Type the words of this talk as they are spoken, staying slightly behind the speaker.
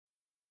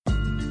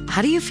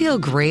How do you feel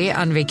great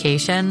on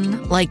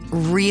vacation? Like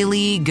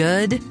really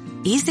good?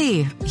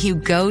 Easy. You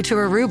go to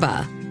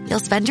Aruba. You'll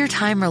spend your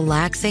time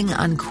relaxing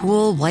on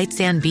cool white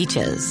sand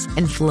beaches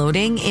and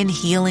floating in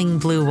healing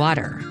blue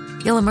water.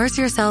 You'll immerse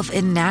yourself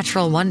in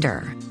natural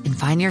wonder and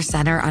find your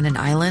center on an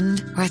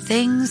island where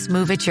things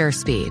move at your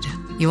speed.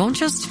 You won't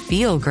just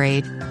feel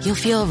great, you'll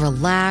feel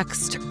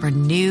relaxed,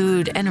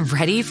 renewed, and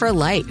ready for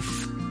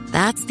life.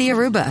 That's the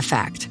Aruba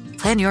effect.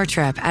 Plan your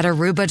trip at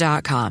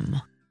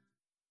Aruba.com.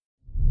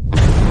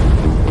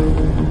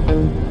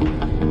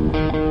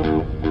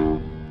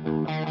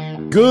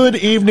 Good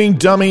evening,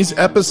 dummies.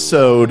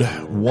 Episode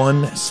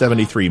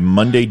 173,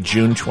 Monday,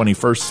 June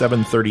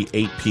 21st,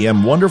 7:38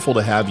 p.m. Wonderful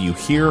to have you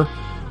here.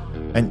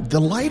 And the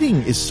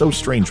lighting is so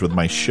strange with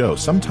my show.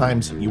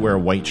 Sometimes you wear a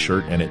white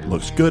shirt and it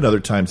looks good. Other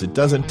times it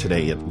doesn't.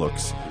 Today it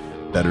looks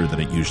better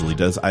than it usually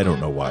does. I don't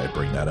know why I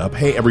bring that up.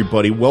 Hey,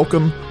 everybody.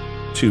 Welcome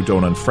to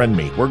Don't Unfriend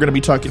Me. We're going to be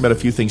talking about a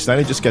few things tonight.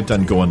 I just got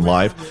done going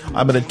live.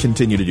 I'm going to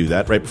continue to do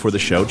that right before the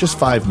show. Just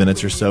 5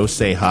 minutes or so.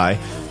 Say hi,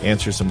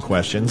 answer some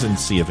questions, and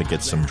see if it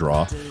gets some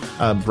draw.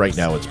 Right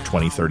now it's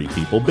 20, 30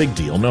 people. Big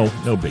deal. No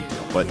big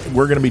deal. But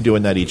we're going to be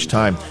doing that each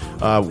time.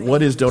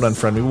 What is Don't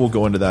Unfriend Me? We'll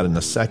go into that in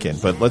a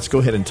second. But let's go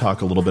ahead and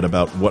talk a little bit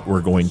about what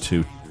we're going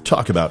to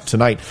talk about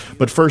tonight.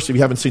 But first, if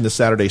you haven't seen the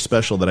Saturday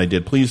special that I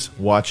did, please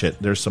watch it.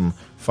 There's some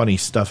funny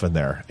stuff in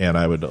there, and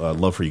I would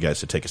love for you guys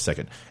to take a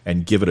second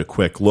and give it a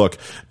quick look.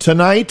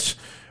 Tonight,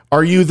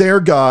 Are You There,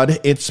 God?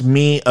 It's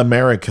Me,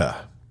 America.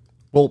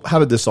 Well, how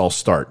did this all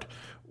start?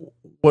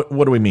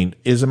 What do we mean?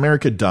 Is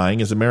America dying?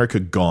 Is America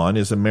gone?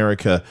 Is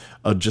America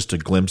just a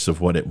glimpse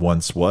of what it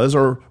once was?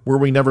 Or were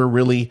we never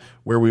really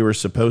where we were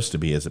supposed to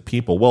be as a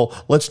people? Well,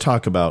 let's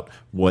talk about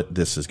what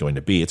this is going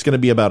to be. It's going to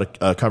be about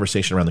a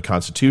conversation around the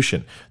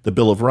Constitution, the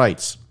Bill of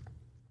Rights,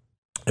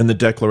 and the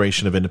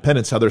Declaration of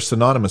Independence, how they're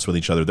synonymous with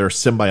each other. They're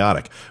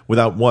symbiotic.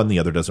 Without one, the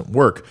other doesn't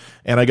work.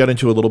 And I got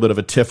into a little bit of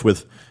a tiff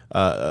with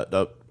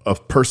a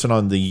person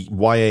on the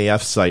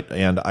YAF site,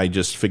 and I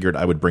just figured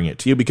I would bring it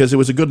to you because it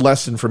was a good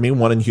lesson for me,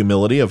 one in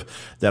humility of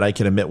that I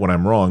can admit when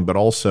I'm wrong, but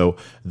also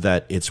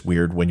that it's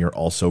weird when you're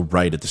also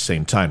right at the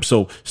same time.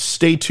 So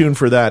stay tuned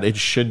for that. It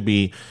should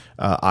be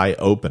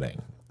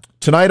eye-opening.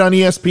 Tonight on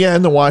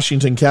ESPN, the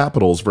Washington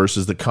Capitals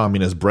versus the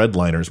communist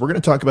breadliners. We're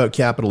going to talk about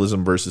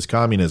capitalism versus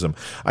communism.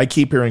 I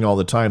keep hearing all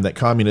the time that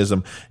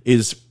communism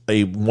is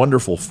a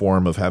wonderful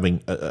form of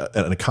having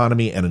an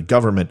economy and a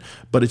government,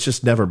 but it's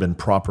just never been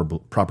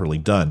properly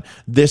done.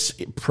 This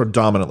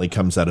predominantly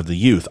comes out of the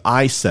youth.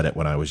 I said it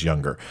when I was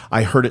younger.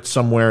 I heard it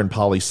somewhere in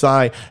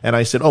poli-sci, and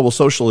I said, oh, well,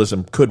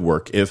 socialism could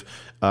work if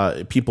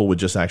people would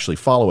just actually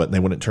follow it and they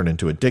wouldn't turn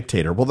into a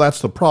dictator. Well, that's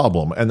the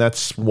problem, and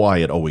that's why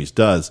it always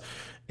does.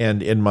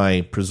 And in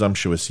my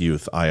presumptuous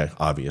youth, I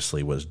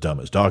obviously was dumb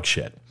as dog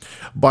shit.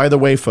 By the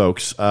way,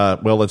 folks,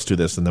 well, let's do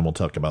this, and then we'll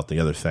talk about the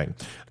other thing.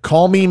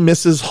 Call me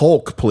Mrs.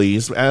 Hulk,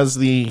 please. As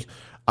the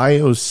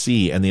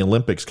IOC and the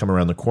Olympics come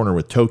around the corner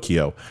with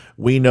Tokyo,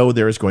 we know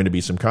there is going to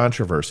be some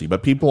controversy,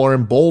 but people are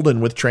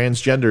emboldened with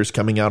transgenders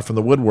coming out from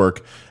the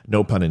woodwork,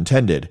 no pun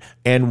intended,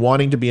 and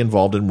wanting to be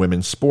involved in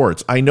women's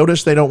sports. I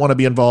notice they don't want to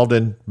be involved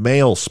in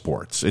male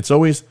sports. It's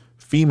always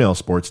female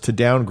sports to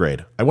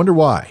downgrade. I wonder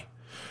why.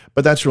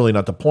 But that's really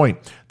not the point.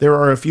 There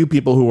are a few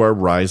people who are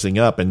rising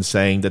up and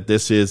saying that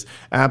this is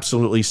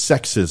absolutely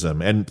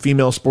sexism and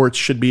female sports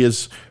should be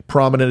as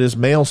prominent as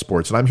male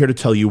sports. And I'm here to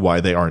tell you why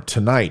they aren't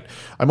tonight.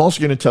 I'm also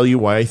going to tell you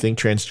why I think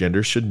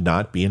transgender should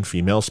not be in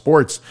female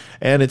sports.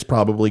 And it's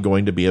probably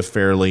going to be a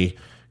fairly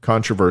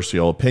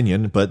controversial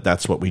opinion, but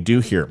that's what we do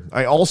here.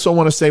 I also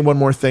want to say one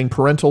more thing.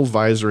 Parental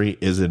advisory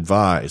is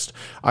advised.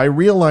 I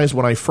realized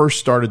when I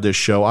first started this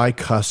show, I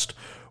cussed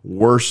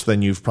worse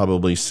than you've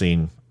probably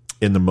seen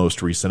in the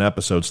most recent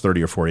episodes,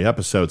 30 or 40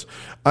 episodes.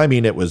 I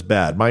mean, it was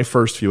bad. My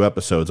first few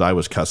episodes, I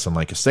was cussing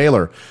like a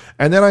sailor.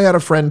 And then I had a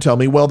friend tell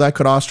me, well, that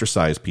could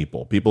ostracize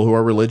people who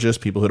are religious,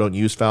 people who don't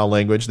use foul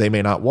language, they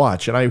may not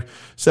watch. And I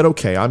said,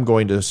 okay, I'm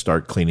going to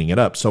start cleaning it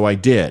up. So I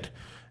did.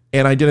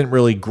 And I didn't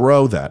really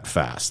grow that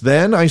fast.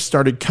 Then I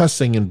started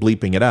cussing and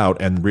bleeping it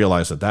out and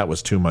realized that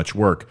was too much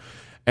work.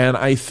 And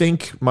I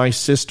think my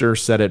sister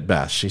said it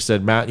best. She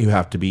said, Matt, you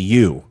have to be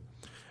you.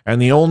 And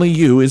the only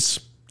you is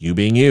you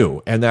being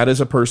you. And that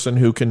is a person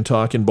who can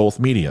talk in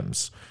both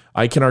mediums.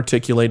 I can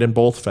articulate in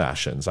both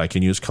fashions. I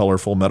can use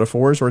colorful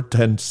metaphors or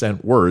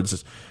 10-cent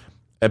words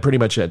pretty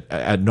much ad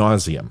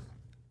nauseum.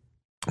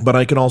 But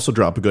I can also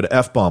drop a good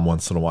F-bomb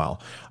once in a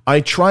while.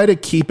 I try to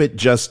keep it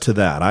just to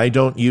that. I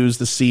don't use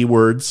the C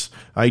words.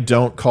 I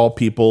don't call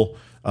people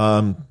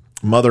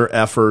mother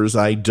effers.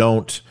 I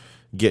don't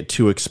get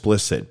too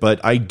explicit. But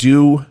I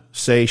do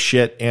say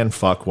shit and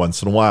fuck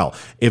once in a while.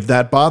 If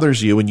that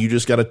bothers you and you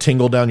just got a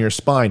tingle down your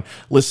spine,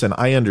 listen,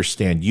 I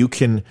understand. You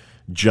can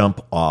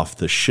jump off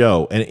the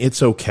show and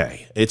it's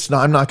okay.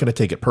 I'm not going to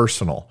take it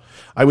personal.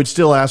 I would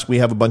still ask, we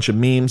have a bunch of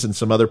memes and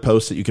some other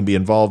posts that you can be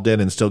involved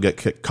in and still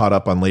get caught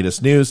up on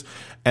latest news.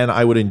 And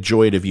I would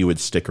enjoy it if you would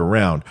stick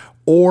around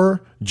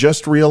or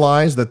just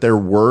realize that they're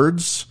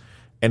words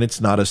and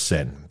it's not a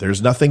sin.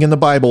 There's nothing in the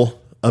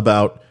Bible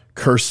about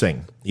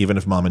cursing, even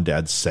if mom and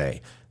dad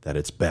say that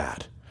it's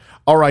bad.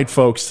 All right,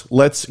 folks,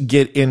 let's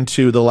get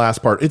into the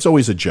last part. It's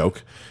always a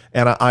joke,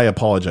 and I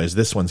apologize.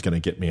 This one's going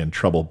to get me in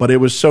trouble, but it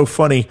was so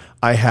funny,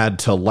 I had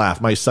to laugh.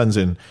 My son's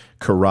in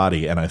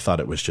karate, and I thought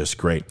it was just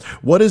great.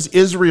 What is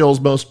Israel's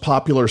most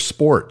popular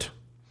sport?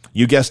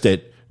 You guessed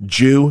it,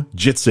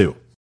 Jiu-Jitsu.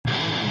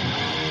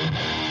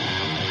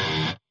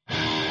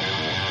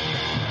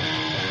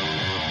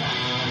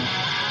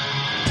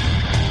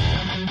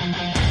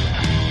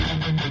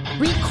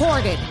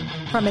 Recorded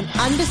from an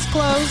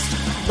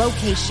undisclosed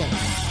location.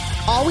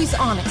 Always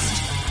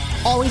honest,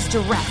 always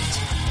direct.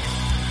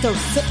 So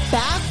sit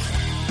back,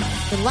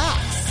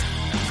 relax.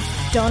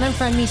 Don't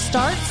Unfriend Me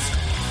starts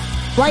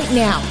right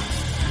now.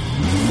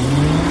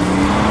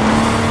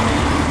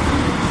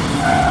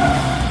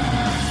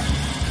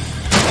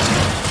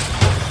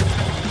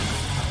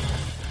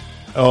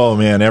 Oh,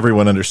 man,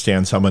 everyone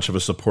understands how much of a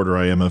supporter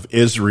I am of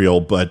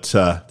Israel, but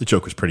the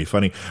joke was pretty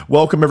funny.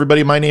 Welcome,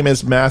 everybody. My name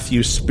is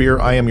Matthew Spear.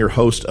 I am your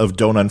host of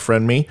Don't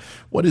Unfriend Me.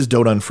 What is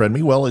Don't Unfriend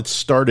Me? Well, it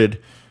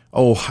started,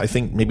 I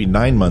think maybe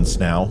 9 months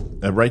now.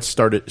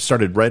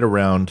 Started right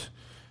around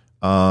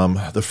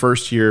the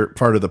first year,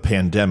 part of the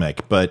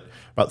pandemic, but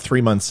about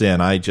 3 months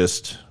in, I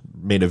just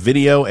made a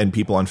video and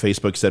people on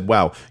Facebook said,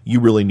 wow, you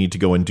really need to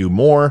go and do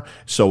more.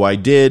 So I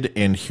did,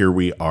 and here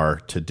we are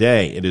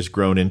today. It has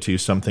grown into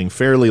something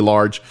fairly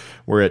large.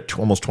 We're at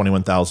almost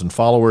 21,000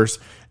 followers,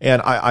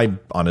 and I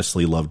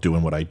honestly love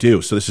doing what I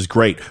do. So this is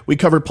great. We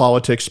cover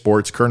politics,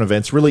 sports, current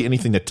events, really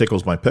anything that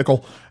tickles my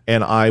pickle,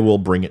 and I will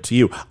bring it to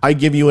you. I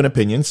give you an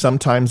opinion.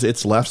 Sometimes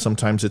it's left,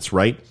 sometimes it's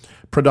right.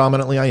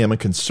 Predominantly, I am a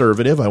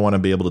conservative. I want to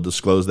be able to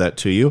disclose that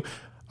to you.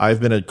 I've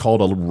been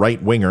called a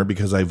right-winger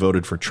because I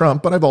voted for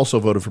Trump, but I've also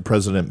voted for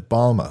President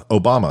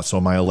Obama. So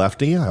am I a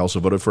lefty? I also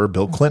voted for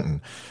Bill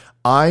Clinton.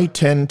 I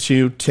tend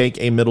to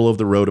take a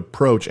middle-of-the-road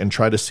approach and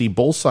try to see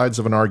both sides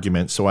of an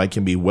argument so I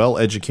can be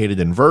well-educated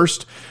and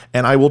versed,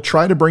 and I will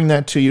try to bring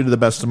that to you to the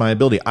best of my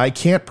ability. I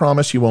can't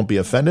promise you won't be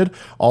offended.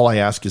 All I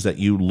ask is that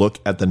you look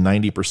at the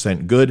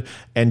 90% good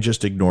and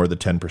just ignore the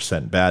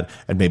 10% bad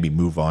and maybe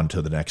move on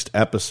to the next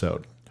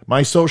episode.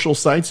 My social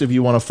sites, if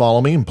you want to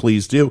follow me, and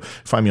please do,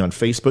 find me on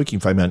Facebook, you can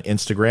find me on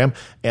Instagram,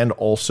 and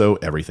also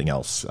everything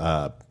else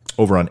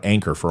over on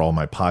Anchor for all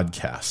my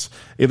podcasts.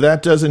 If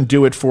that doesn't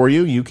do it for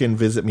you, you can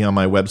visit me on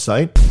my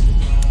website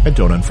at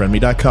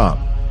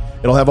don'tunfriendme.com.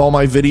 It'll have all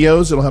my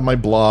videos, it'll have my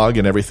blog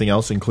and everything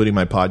else, including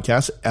my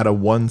podcast, at a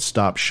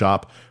one-stop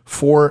shop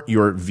for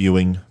your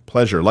viewing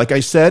pleasure. Like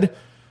I said,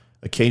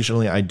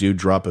 occasionally I do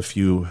drop a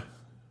few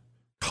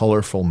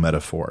colorful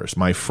metaphors.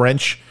 My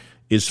French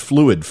is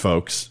fluid,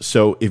 folks.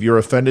 So if you're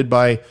offended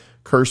by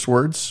curse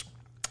words,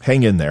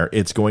 hang in there.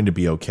 It's going to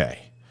be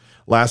okay.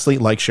 Lastly,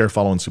 like, share,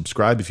 follow, and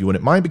subscribe if you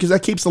wouldn't mind, because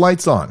that keeps the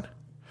lights on.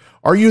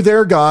 Are you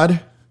there,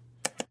 God?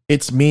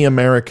 It's me,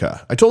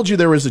 America. I told you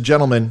there was a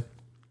gentleman,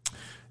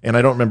 and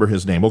I don't remember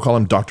his name. We'll call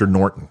him Dr.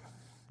 Norton.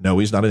 No,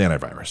 he's not an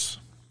antivirus.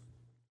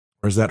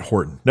 Or is that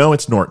Horton? No,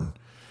 it's Norton.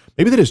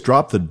 Maybe they just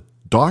dropped the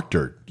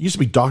doctor. It used to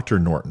be Dr.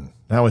 Norton.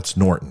 Now it's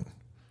Norton.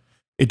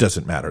 It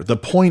doesn't matter. The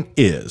point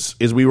is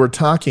we were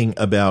talking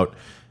about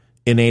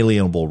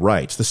inalienable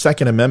rights, the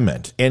Second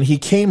Amendment, and he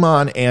came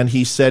on and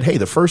he said, hey,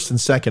 the First and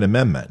Second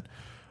Amendment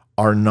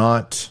are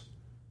not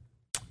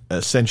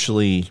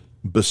essentially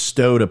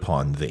bestowed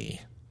upon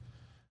thee.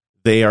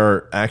 They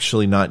are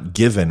actually not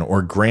given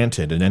or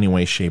granted in any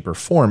way, shape, or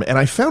form. And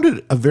I found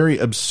it a very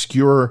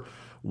obscure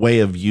way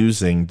of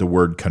using the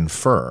word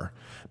confer,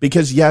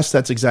 because yes,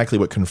 that's exactly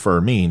what confer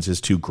means,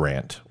 is to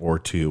grant or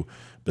to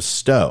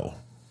bestow.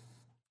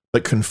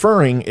 But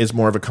conferring is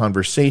more of a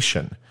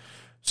conversation.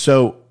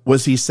 So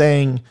was he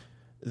saying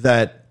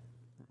that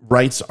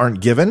rights aren't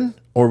given,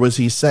 or was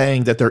he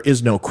saying that there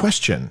is no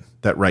question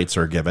that rights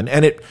are given?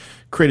 And it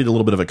created a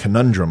little bit of a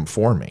conundrum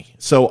for me.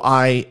 So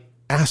I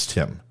asked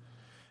him.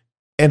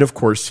 And of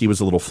course, he was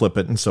a little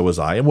flippant, and so was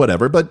I, and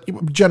whatever,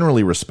 but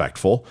generally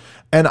respectful.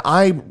 And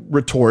I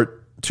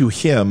retort to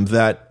him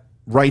that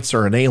rights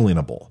are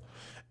inalienable.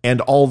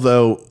 And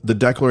although the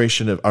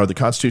Declaration of, or the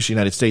Constitution of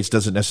the United States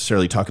doesn't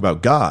necessarily talk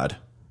about God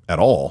at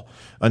all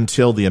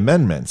until the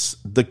amendments,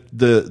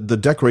 the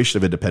Declaration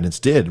of Independence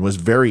did, was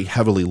very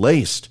heavily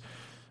laced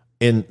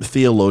in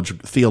religion.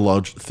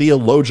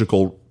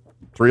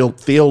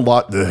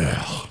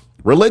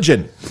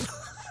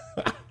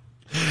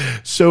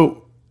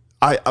 So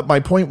my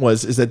point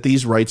is that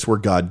these rights were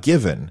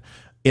God-given,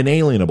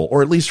 inalienable,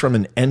 or at least from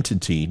an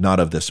entity not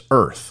of this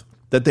earth,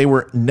 that they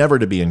were never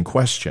to be in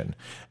question.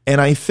 And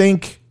I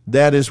think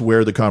that is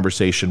where the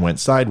conversation went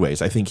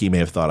sideways. I think he may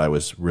have thought I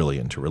was really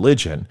into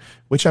religion,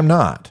 which I'm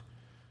not.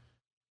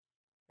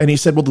 And he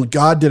said, well,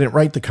 God didn't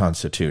write the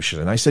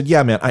Constitution. And I said,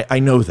 yeah, man, I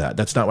know that.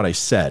 That's not what I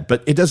said,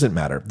 but it doesn't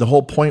matter. The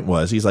whole point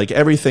was, he's like,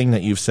 everything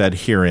that you've said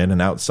herein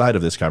and outside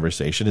of this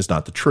conversation is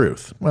not the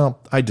truth. Well,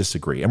 I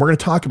disagree. And we're going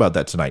to talk about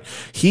that tonight.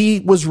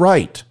 He was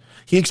right.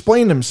 He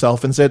explained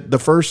himself and said the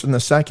First and the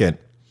Second,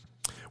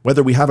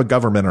 whether we have a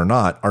government or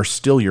not, are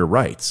still your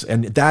rights.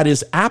 And that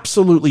is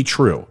absolutely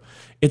true.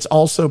 It's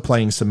also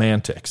playing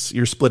semantics.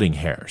 You're splitting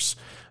hairs.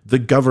 The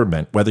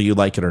government, whether you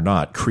like it or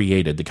not,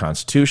 created the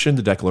Constitution,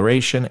 the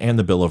Declaration, and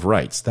the Bill of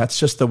Rights. That's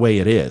just the way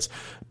it is.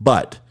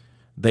 But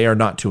they are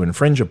not to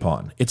infringe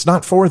upon. It's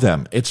not for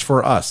them. It's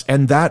for us.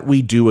 And that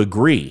we do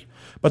agree.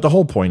 But the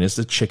whole point is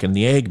the chicken,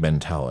 the egg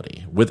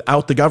mentality.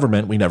 Without the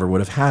government, we never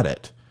would have had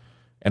it.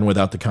 And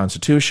without the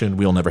Constitution,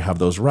 we'll never have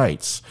those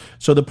rights.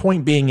 So the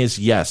point being is,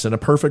 yes, in a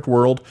perfect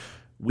world,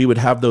 we would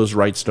have those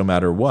rights no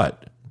matter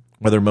what.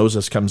 Whether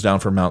Moses comes down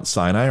from Mount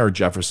Sinai or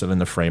Jefferson and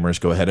the framers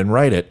go ahead and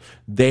write it,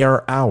 they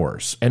are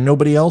ours and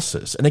nobody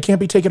else's. And they can't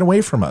be taken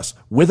away from us,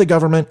 with a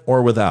government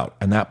or without.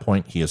 And that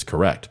point, he is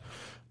correct.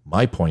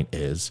 My point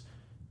is,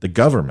 the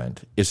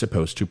government is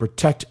supposed to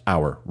protect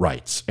our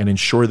rights and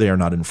ensure they are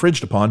not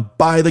infringed upon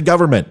by the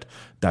government.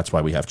 That's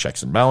why we have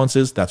checks and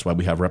balances. That's why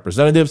we have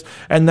representatives.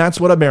 And that's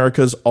what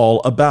America's all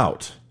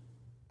about.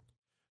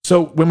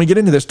 So when we get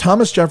into this,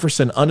 Thomas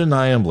Jefferson,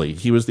 undeniably,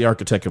 he was the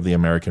architect of the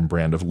American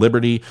brand of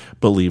liberty,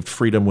 believed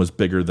freedom was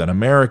bigger than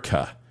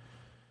America.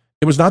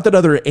 It was not that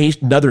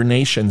other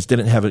nations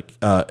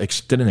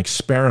didn't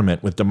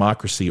experiment with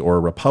democracy or a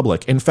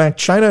republic. In fact,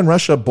 China and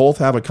Russia both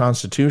have a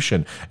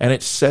constitution, and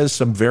it says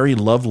some very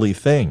lovely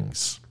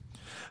things.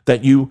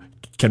 That you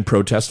can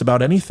protest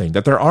about anything,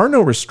 that there are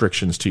no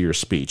restrictions to your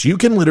speech. You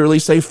can literally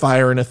say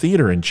fire in a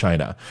theater in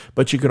China,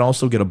 but you can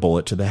also get a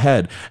bullet to the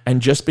head.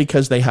 And just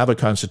because they have a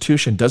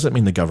constitution doesn't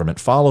mean the government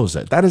follows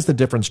it. That is the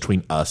difference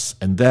between us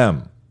and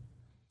them.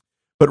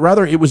 But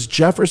rather, it was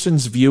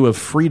Jefferson's view of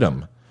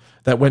freedom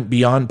that went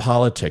beyond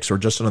politics or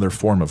just another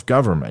form of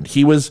government.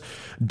 He was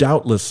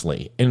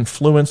doubtlessly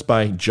influenced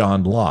by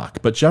John Locke,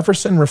 but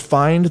Jefferson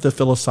refined the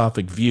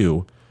philosophic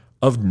view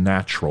of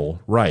natural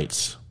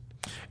rights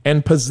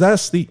and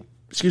possessed the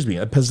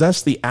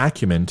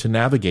acumen to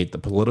navigate the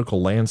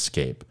political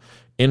landscape,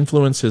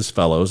 influence his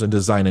fellows, and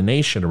design a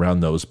nation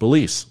around those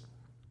beliefs.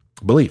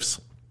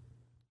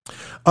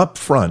 Up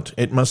front,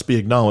 it must be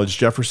acknowledged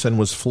Jefferson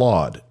was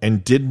flawed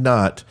and did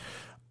not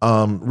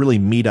really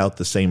mete out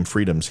the same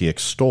freedoms he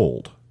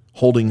extolled,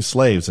 holding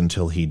slaves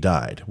until he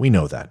died. We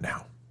know that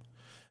now.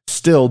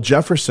 Still,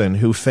 Jefferson,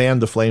 who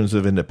fanned the flames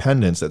of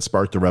independence that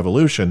sparked the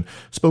revolution,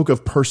 spoke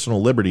of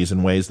personal liberties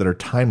in ways that are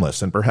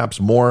timeless and perhaps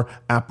more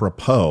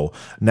apropos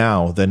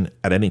now than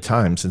at any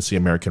time since the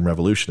American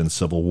Revolution and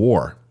Civil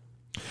War.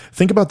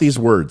 Think about these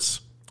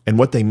words and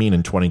what they mean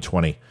in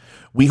 2020.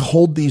 We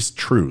hold these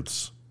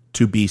truths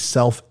to be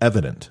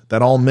self-evident,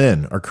 that all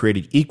men are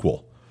created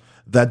equal,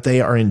 that they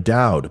are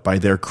endowed by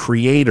their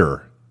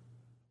Creator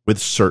with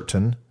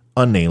certain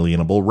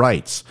unalienable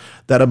rights,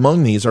 that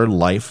among these are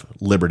life,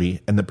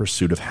 liberty, and the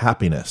pursuit of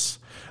happiness,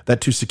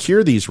 that to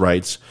secure these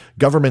rights,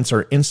 governments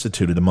are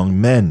instituted among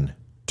men,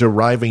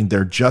 deriving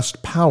their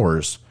just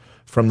powers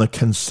from the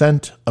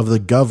consent of the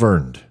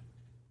governed.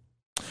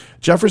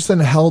 Jefferson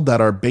held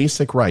that our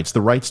basic rights,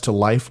 the rights to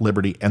life,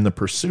 liberty, and the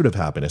pursuit of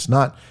happiness,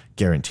 not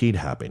guaranteed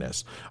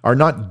happiness, are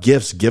not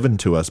gifts given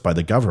to us by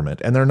the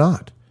government, and they're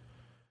not.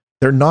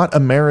 They're not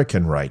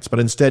American rights,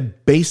 but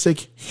instead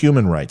basic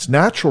human rights,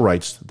 natural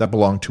rights that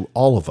belong to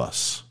all of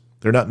us.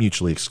 They're not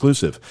mutually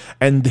exclusive.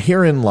 And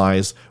herein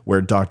lies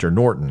where Dr.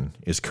 Norton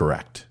is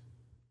correct.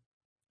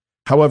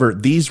 However,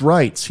 these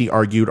rights, he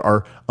argued,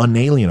 are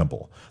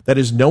unalienable. That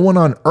is, no one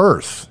on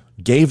earth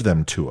gave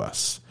them to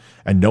us,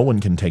 and no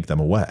one can take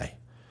them away.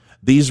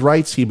 These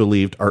rights, he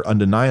believed, are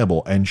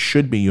undeniable and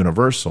should be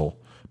universal,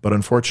 but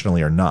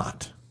unfortunately are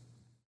not.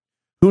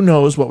 Who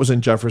knows what was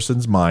in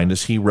Jefferson's mind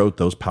as he wrote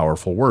those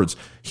powerful words?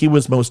 He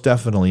was most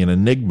definitely an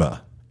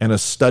enigma and a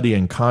study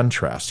in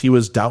contrast. He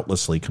was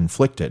doubtlessly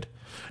conflicted.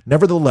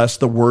 Nevertheless,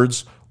 the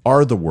words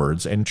are the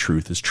words, and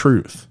truth is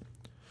truth.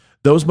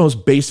 Those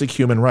most basic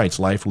human rights,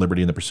 life,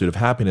 liberty, and the pursuit of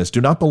happiness,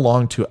 do not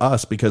belong to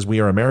us because we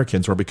are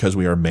Americans, or because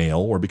we are male,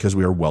 or because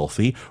we are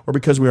wealthy, or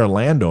because we are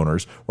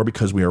landowners, or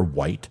because we are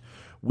white.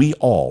 We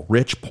all,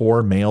 rich,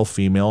 poor, male,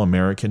 female,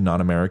 American,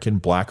 non-American,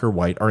 black or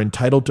white, are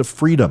entitled to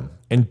freedom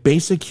and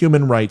basic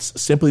human rights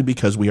simply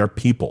because we are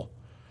people.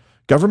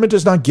 Government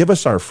does not give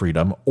us our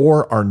freedom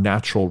or our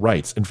natural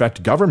rights. In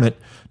fact, government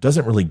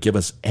doesn't really give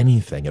us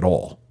anything at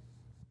all.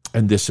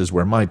 And this is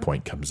where my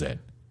point comes in.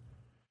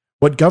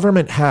 What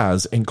government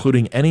has,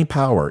 including any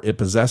power it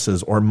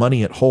possesses or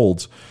money it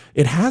holds,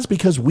 it has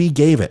because we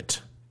gave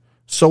it.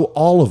 So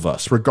all of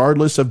us,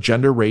 regardless of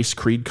gender, race,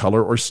 creed,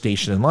 color, or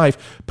station in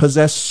life,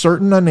 possess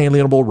certain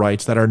unalienable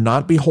rights that are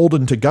not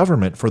beholden to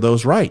government for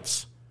those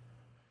rights.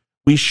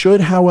 We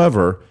should,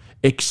 however,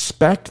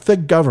 expect the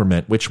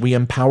government which we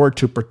empower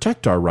to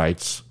protect our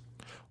rights,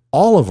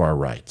 all of our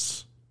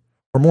rights,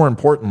 or more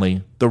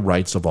importantly, the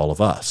rights of all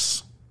of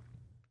us.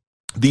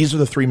 These are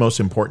the three most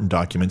important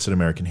documents in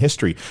American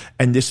history,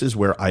 and this is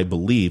where I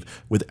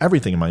believe with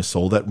everything in my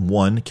soul that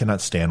one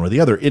cannot stand where the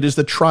other. It is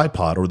the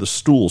tripod or the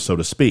stool, so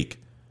to speak.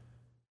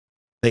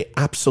 They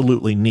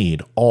absolutely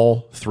need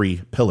all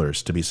three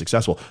pillars to be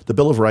successful. The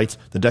Bill of Rights,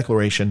 the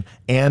Declaration,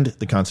 and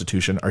the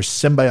Constitution are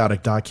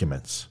symbiotic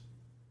documents.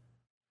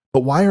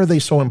 But why are they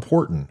so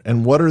important,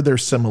 and what are their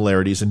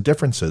similarities and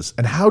differences,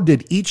 and how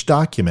did each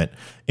document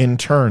in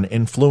turn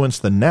influence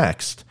the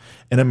next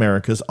in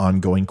America's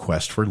ongoing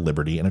quest for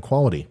liberty and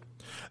equality?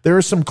 There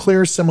are some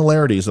clear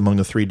similarities among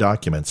the three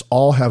documents.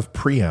 All have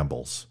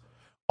preambles.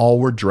 All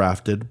were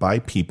drafted by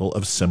people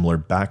of similar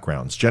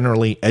backgrounds,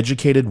 generally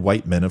educated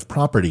white men of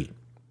property.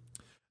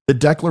 The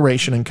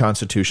Declaration and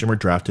Constitution were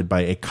drafted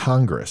by a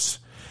Congress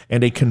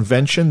and a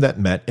convention that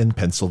met in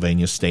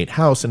Pennsylvania State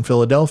House in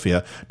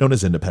Philadelphia, known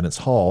as Independence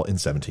Hall, in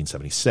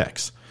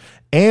 1776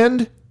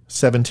 and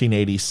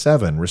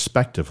 1787,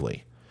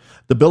 respectively.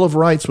 The Bill of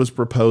Rights was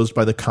proposed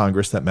by the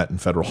Congress that met in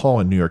Federal Hall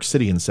in New York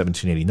City in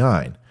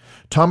 1789.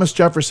 Thomas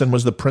Jefferson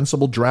was the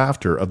principal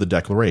drafter of the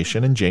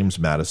Declaration and James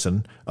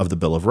Madison of the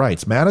Bill of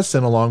Rights.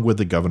 Madison, along with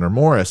the Gouverneur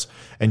Morris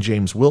and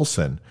James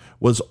Wilson,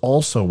 was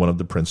also one of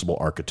the principal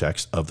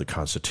architects of the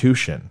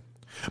Constitution.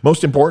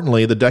 Most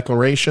importantly, the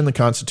Declaration, the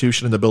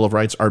Constitution, and the Bill of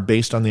Rights are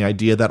based on the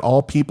idea that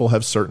all people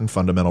have certain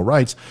fundamental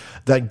rights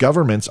that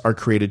governments are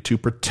created to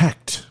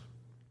protect.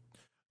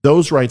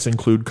 Those rights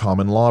include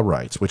common law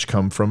rights, which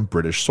come from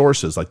British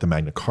sources like the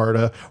Magna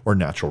Carta or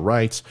natural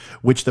rights,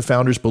 which the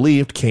founders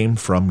believed came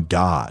from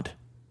God.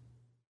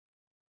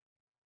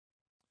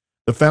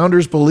 The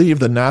founders believed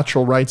the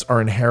natural rights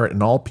are inherent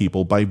in all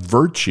people by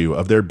virtue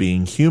of their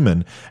being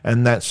human,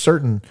 and that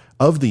certain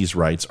of these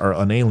rights are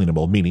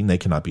unalienable, meaning they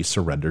cannot be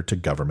surrendered to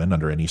government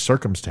under any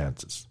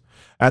circumstances.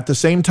 At the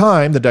same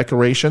time, the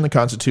Declaration, the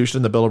Constitution,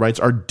 and the Bill of Rights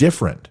are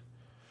different,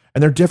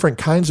 and they're different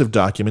kinds of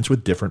documents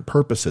with different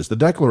purposes. The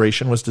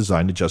Declaration was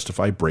designed to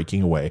justify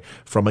breaking away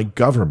from a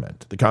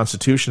government. The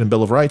Constitution and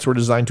Bill of Rights were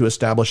designed to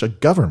establish a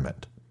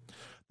government.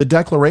 The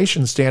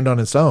Declaration stands on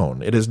its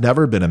own. It has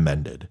never been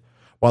amended,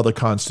 while the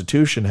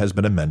Constitution has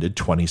been amended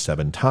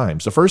 27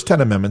 times. The first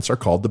 10 amendments are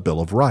called the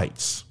Bill of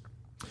Rights.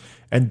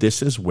 And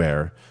this is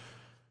where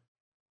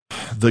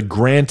the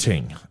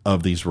granting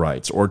of these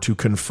rights, or to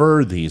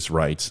confer these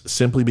rights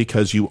simply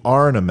because you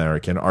are an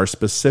American, are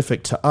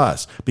specific to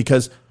us.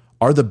 Because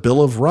are the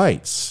Bill of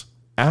Rights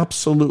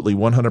absolutely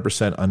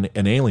 100%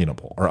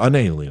 unalienable or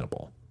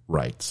unalienable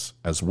rights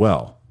as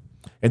well?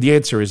 And the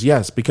answer is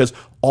yes, because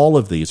all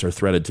of these are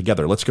threaded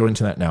together. Let's go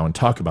into that now and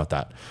talk about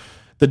that.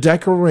 The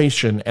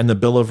Declaration and the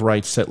Bill of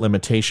Rights set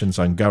limitations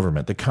on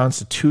government. The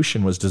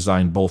Constitution was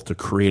designed both to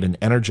create an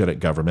energetic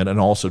government and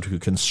also to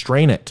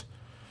constrain it.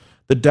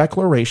 The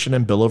Declaration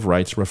and Bill of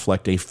Rights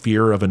reflect a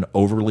fear of an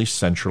overly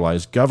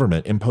centralized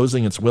government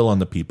imposing its will on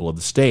the people of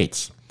the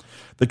states.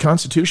 The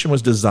Constitution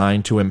was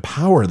designed to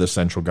empower the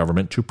central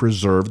government to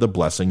preserve the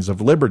blessings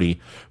of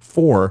liberty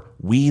for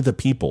we, the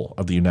people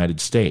of the United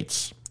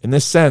States. In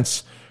this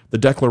sense, the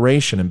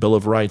Declaration and Bill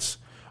of Rights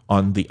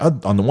on the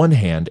one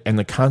hand and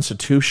the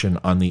Constitution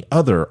on the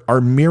other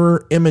are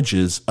mirror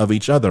images of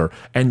each other,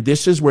 and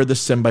this is where the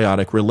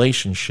symbiotic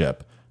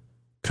relationship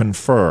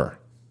confer.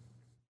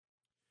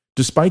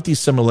 Despite these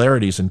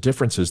similarities and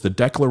differences, the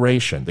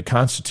Declaration, the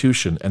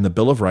Constitution, and the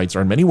Bill of Rights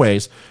are in many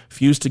ways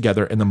fused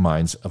together in the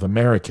minds of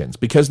Americans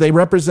because they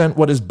represent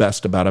what is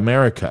best about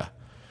America.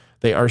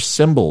 They are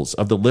symbols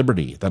of the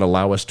liberty that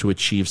allow us to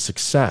achieve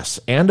success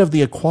and of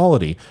the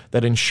equality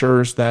that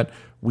ensures that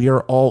we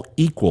are all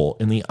equal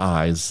in the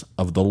eyes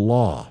of the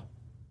law.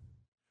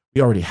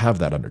 We already have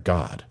that under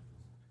God.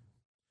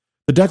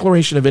 The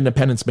Declaration of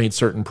Independence made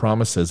certain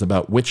promises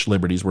about which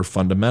liberties were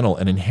fundamental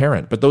and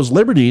inherent, but those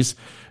liberties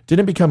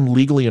didn't become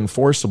legally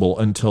enforceable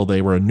until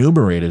they were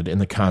enumerated in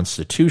the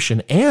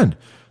Constitution and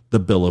the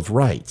Bill of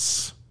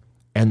Rights.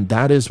 And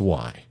that is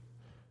why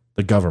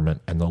the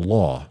government and the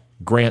law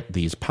grant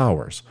these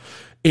powers.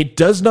 It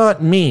does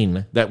not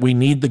mean that we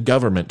need the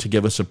government to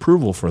give us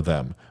approval for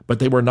them, but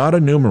they were not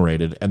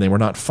enumerated and they were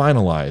not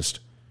finalized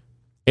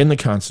in the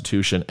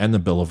Constitution and the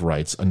Bill of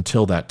Rights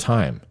until that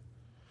time.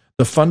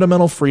 The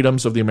fundamental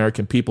freedoms of the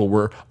American people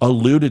were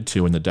alluded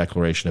to in the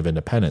Declaration of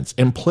Independence,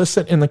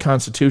 implicit in the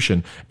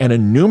Constitution, and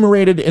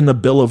enumerated in the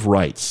Bill of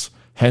Rights,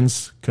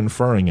 hence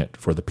conferring it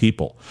for the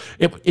people.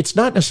 It's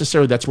not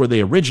necessarily that's where they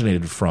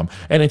originated from,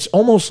 and it's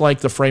almost like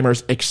the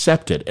framers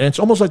accepted, and it's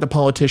almost like the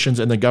politicians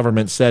and the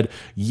government said,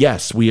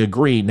 yes, we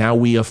agree, now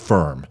we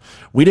affirm.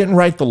 We didn't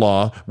write the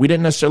law, we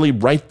didn't necessarily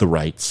write the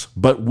rights,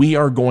 but we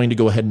are going to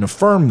go ahead and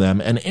affirm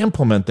them and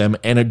implement them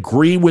and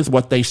agree with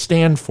what they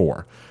stand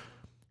for.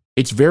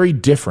 It's very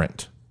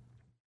different.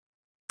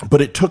 But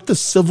it took the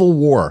Civil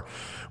War,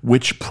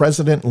 which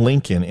President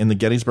Lincoln in the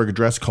Gettysburg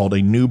Address called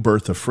a new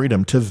birth of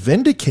freedom, to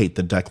vindicate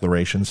the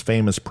Declaration's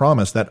famous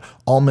promise that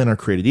all men are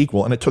created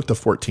equal, and it took the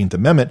 14th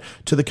Amendment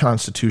to the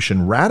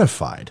Constitution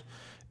ratified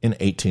in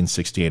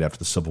 1868 after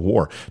the Civil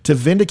War, to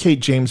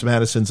vindicate James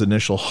Madison's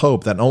initial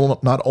hope that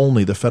not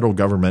only the federal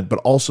government but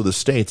also the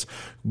states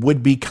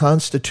would be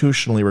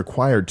constitutionally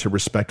required to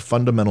respect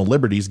fundamental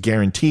liberties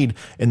guaranteed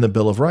in the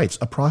Bill of Rights,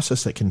 a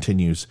process that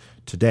continues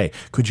today.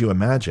 Could you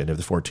imagine if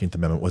the 14th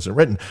Amendment wasn't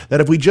written,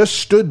 that if we just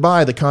stood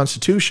by the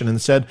Constitution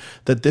and said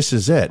that this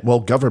is it?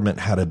 Well, government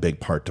had a big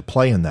part to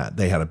play in that.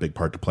 They had a big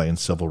part to play in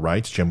civil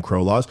rights, Jim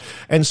Crow laws,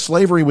 and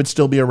slavery would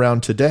still be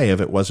around today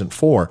if it wasn't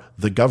for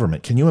the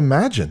government. Can you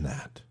imagine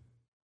that?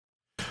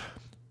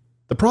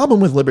 The problem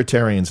with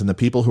libertarians and the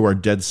people who are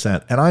dead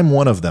set, and I'm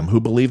one of them, who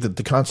believe that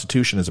the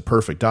Constitution is a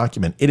perfect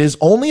document, it is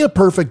only a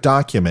perfect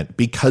document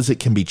because it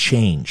can be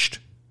changed.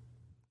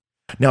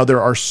 Now,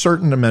 there are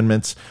certain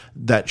amendments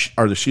there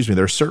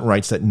are certain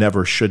rights that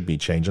never should be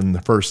changed. And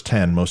the first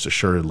 10 most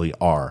assuredly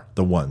are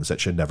the ones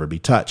that should never be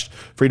touched.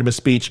 Freedom of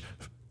speech,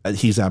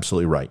 he's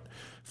absolutely right.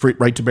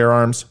 Right to bear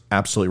arms,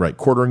 absolutely right.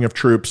 Quartering of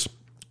troops,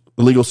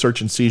 illegal search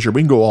and seizure,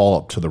 we can go all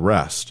up to the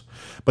rest.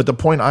 But the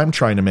point I'm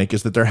trying to make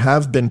is that there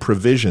have been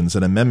provisions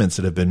and amendments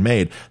that have been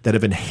made that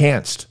have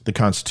enhanced the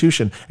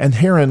Constitution, and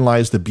herein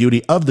lies the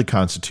beauty of the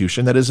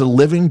Constitution, that is a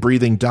living,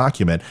 breathing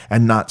document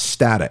and not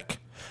static.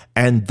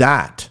 And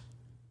that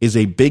is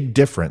a big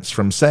difference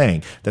from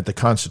saying that the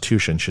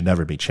Constitution should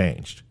never be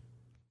changed,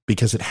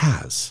 because it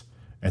has,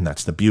 and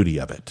that's the beauty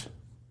of it.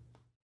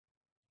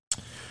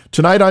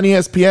 Tonight on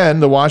ESPN,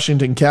 the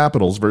Washington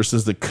Capitals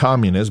versus the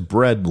communist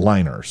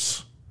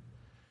breadliners.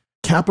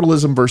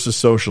 Capitalism versus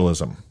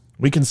socialism.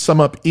 We can sum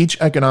up each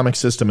economic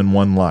system in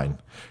one line.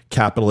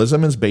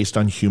 Capitalism is based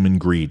on human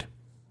greed.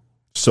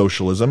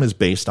 Socialism is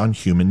based on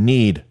human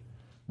need.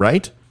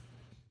 Right?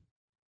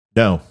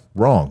 No,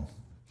 wrong.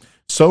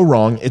 So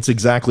wrong, it's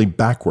exactly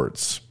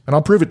backwards. And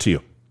I'll prove it to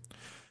you.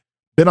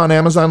 Been on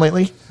Amazon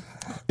lately?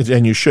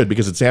 And you should,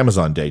 because it's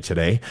Amazon Day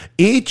today.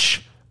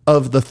 Each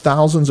of the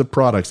thousands of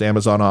products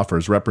Amazon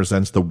offers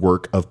represents the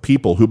work of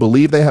people who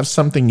believe they have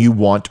something you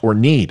want or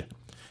need.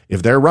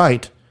 If they're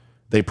right,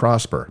 they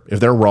prosper. If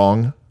they're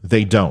wrong,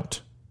 they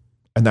don't.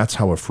 And that's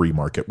how a free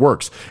market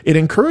works. It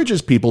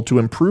encourages people to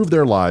improve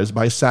their lives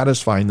by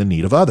satisfying the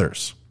need of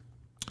others.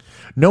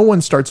 No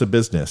one starts a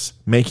business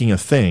making a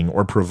thing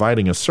or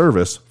providing a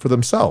service for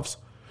themselves.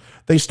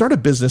 They start a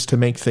business to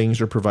make things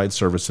or provide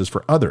services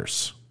for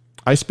others.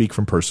 I speak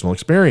from personal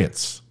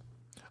experience.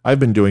 I've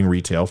been doing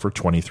retail for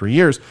 23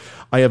 years.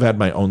 I have had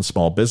my own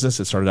small business.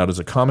 It started out as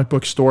a comic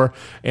book store,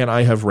 and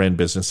I have ran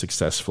business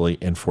successfully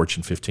in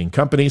Fortune 15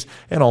 companies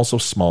and also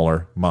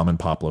smaller mom and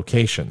pop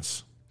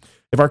locations.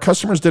 If our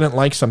customers didn't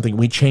like something,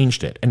 we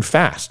changed it, and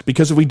fast,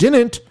 because if we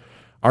didn't,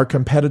 our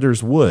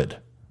competitors would,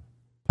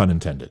 pun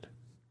intended,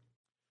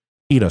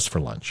 eat us for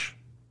lunch.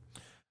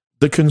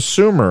 The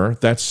consumer,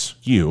 that's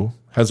you,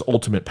 has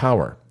ultimate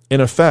power.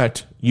 In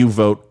effect, you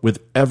vote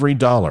with every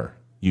dollar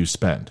you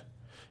spend.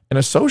 In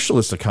a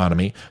socialist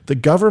economy, the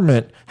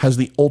government has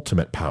the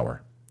ultimate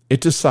power.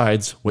 It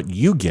decides what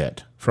you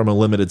get from a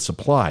limited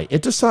supply.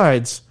 It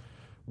decides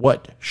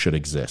what should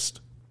exist.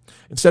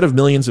 Instead of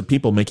millions of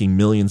people making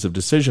millions of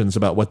decisions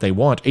about what they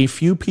want, a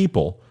few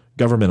people,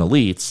 government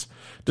elites,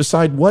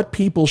 decide what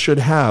people should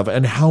have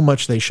and how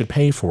much they should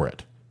pay for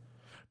it.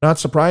 Not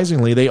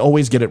surprisingly, they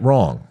always get it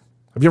wrong.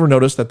 Have you ever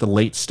noticed that the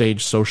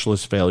late-stage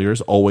socialist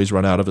failures always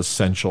run out of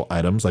essential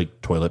items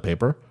like toilet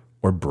paper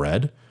or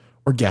bread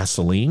or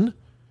gasoline?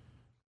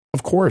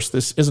 Of course,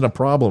 this isn't a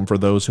problem for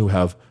those who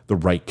have the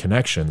right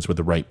connections with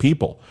the right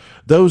people.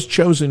 Those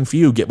chosen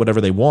few get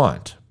whatever they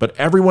want, but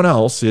everyone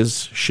else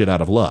is shit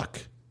out of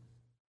luck.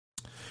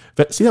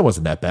 See, that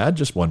wasn't that bad,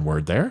 just one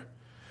word there.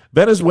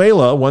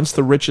 Venezuela, once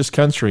the richest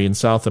country in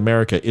South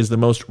America, is the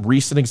most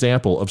recent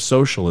example of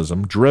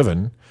socialism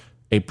driven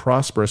a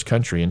prosperous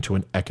country into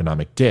an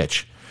economic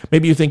ditch.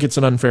 Maybe you think it's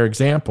an unfair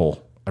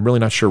example. I'm really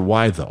not sure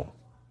why, though.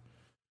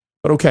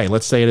 But okay,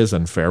 let's say it is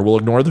unfair. We'll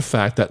ignore the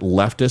fact that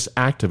leftist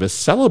activists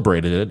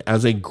celebrated it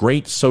as a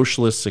great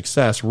socialist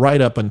success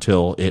right up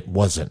until it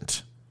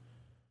wasn't.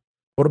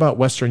 What about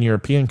Western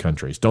European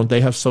countries? Don't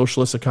they have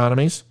socialist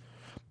economies?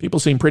 People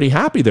seem pretty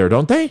happy there,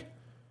 don't they?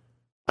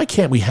 Why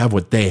can't we have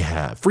what they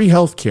have? Free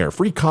healthcare,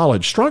 free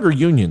college, stronger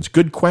unions?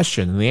 Good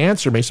question, and the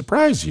answer may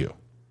surprise you.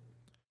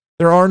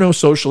 There are no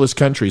socialist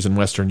countries in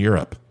Western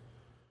Europe.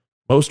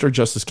 Most are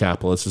just as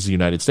capitalist as the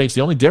United States.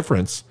 The only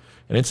difference,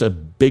 and it's a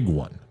big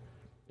one,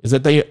 is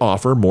that they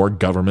offer more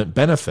government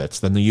benefits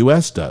than the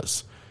U.S.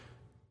 does.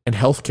 And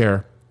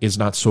healthcare is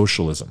not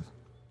socialism.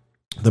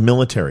 The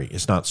military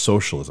is not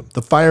socialism.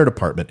 The fire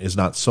department is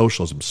not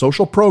socialism.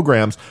 Social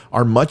programs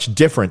are much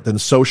different than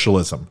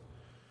socialism.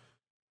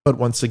 But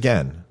once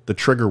again, the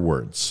trigger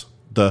words,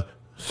 the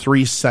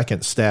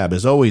 3-second stab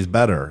is always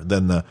better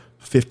than the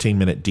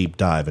 15-minute deep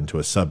dive into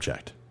a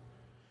subject.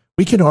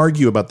 We can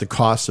argue about the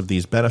costs of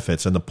these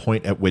benefits and the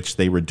point at which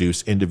they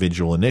reduce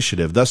individual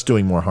initiative, thus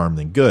doing more harm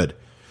than good.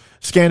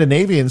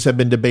 Scandinavians have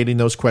been debating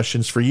those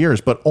questions for years,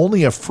 but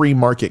only a free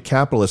market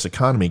capitalist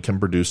economy can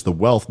produce the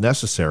wealth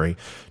necessary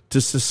to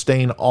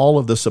sustain all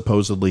of the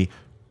supposedly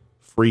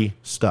free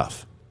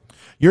stuff.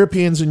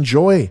 Europeans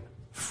enjoy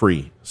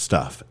free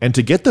stuff. And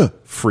to get the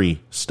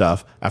free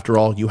stuff, after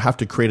all, you have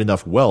to create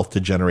enough wealth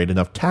to generate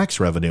enough tax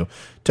revenue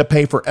to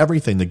pay for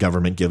everything the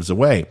government gives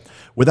away.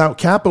 Without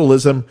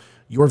capitalism,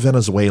 you're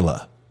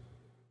Venezuela.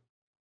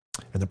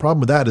 And the problem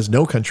with that is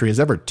no country has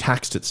ever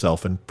taxed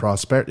itself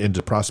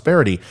into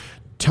prosperity.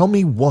 Tell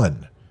me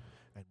one.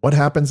 And what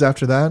happens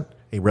after that?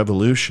 A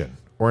revolution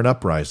or an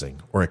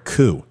uprising or a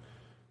coup.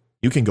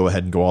 You can go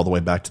ahead and go all the way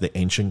back to the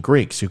ancient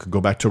Greeks. You can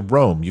go back to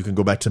Rome. You can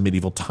go back to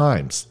medieval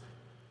times.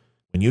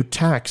 When you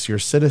tax your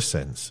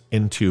citizens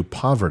into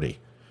poverty,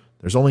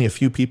 there's only a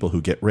few people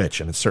who get rich,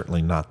 and it's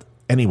certainly not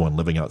anyone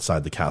living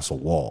outside the castle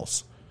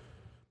walls.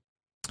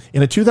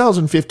 In a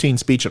 2015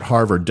 speech at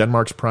Harvard,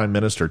 Denmark's prime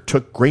minister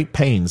took great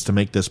pains to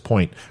make this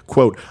point.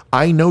 Quote,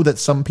 "I know that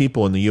some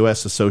people in the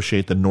U.S.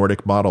 associate the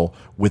Nordic model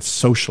with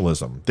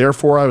socialism.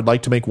 Therefore, I would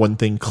like to make one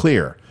thing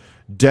clear.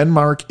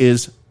 Denmark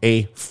is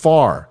a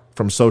far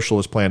from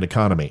socialist planned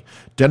economy.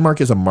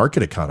 Denmark is a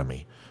market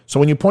economy. So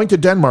when you point to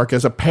Denmark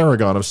as a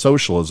paragon of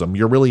socialism,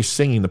 you're really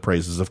singing the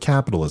praises of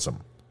capitalism.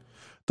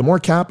 The more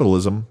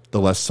capitalism, the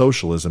less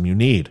socialism you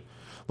need.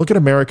 Look at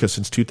America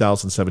since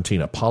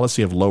 2017. A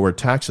policy of lower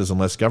taxes and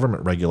less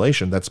government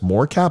regulation, that's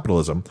more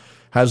capitalism,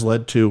 has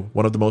led to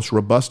one of the most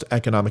robust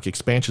economic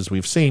expansions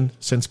we've seen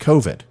since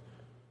COVID.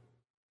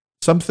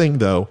 Something,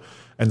 though,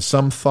 and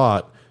some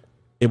thought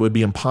it would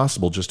be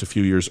impossible just a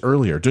few years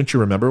earlier. Don't you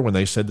remember when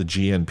they said the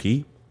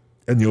GNP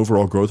and the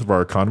overall growth of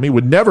our economy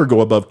would never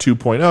go above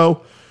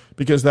 2.0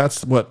 because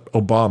that's what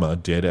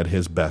Obama did at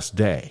his best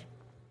day?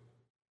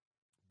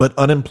 But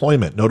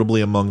unemployment,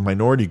 notably among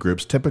minority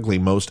groups, typically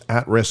most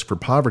at risk for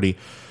poverty,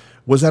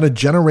 was at a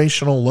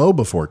generational low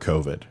before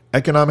COVID.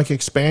 Economic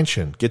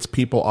expansion gets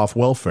people off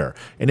welfare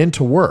and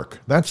into work.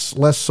 That's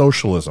less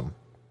socialism.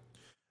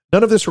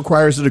 None of this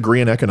requires a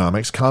degree in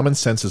economics. Common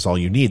sense is all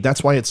you need.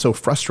 That's why it's so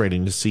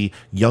frustrating to see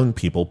young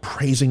people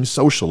praising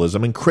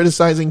socialism and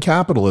criticizing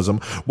capitalism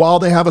while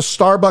they have a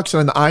Starbucks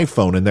and an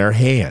iPhone in their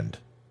hand.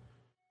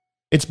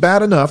 It's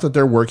bad enough that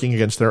they're working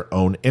against their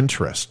own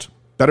interest.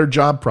 Better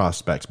job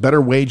prospects, better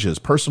wages,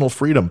 personal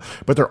freedom,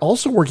 but they're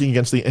also working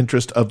against the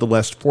interest of the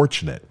less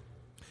fortunate.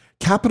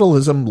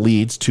 Capitalism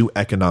leads to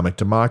economic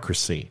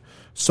democracy.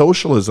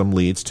 Socialism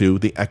leads to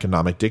the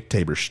economic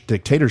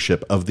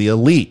dictatorship of the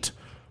elite.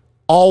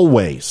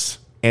 Always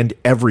and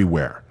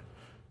everywhere.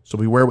 So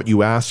beware what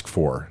you ask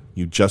for.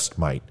 You just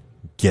might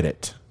get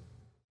it.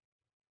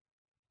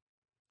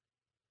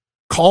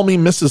 Call me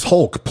Mrs.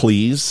 Hulk,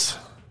 please.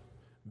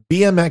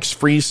 BMX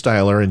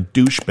freestyler and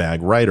douchebag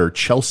writer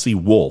Chelsea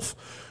Wolfe,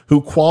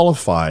 who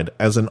qualified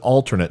as an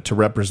alternate to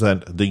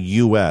represent the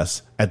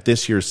U.S. at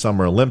this year's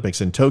Summer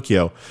Olympics in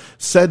Tokyo,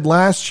 said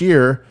last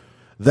year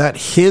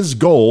that his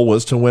goal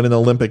was to win an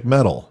Olympic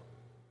medal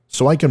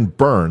so I can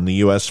burn the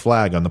U.S.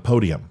 flag on the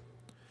podium.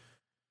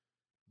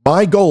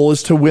 My goal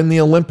is to win the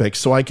Olympics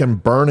so I can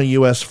burn a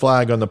U.S.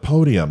 flag on the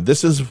podium.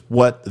 This is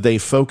what they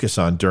focus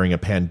on during a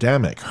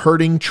pandemic.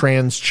 Hurting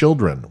trans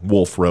children,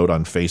 Wolfe wrote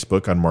on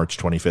Facebook on March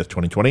 25th,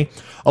 2020,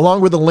 along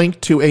with a link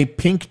to a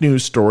Pink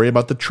News story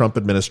about the Trump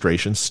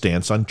administration's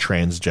stance on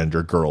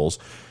transgender girls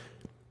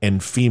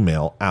and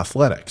female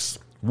athletics.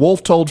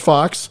 Wolfe told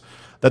Fox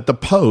that the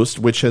post,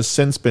 which has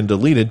since been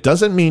deleted,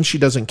 doesn't mean she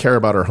doesn't care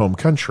about her home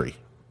country.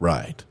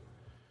 Right.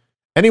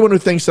 Anyone who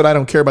thinks that I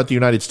don't care about the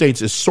United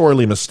States is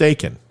sorely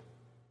mistaken.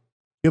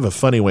 You have a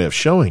funny way of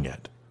showing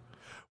it.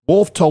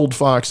 Wolfe told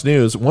Fox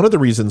News, one of the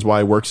reasons why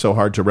I work so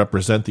hard to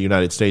represent the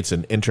United States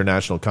in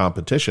international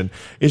competition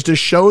is to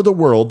show the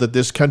world that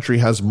this country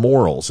has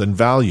morals and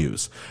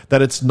values,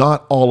 that it's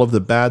not all of the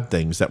bad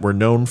things that we're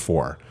known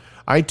for.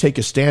 I take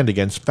a stand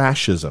against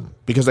fascism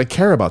because I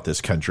care about this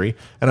country,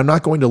 and I'm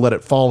not going to let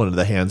it fall into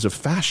the hands of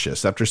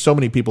fascists after so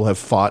many people have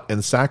fought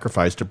and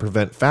sacrificed to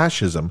prevent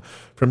fascism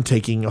from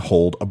taking a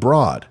hold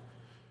abroad.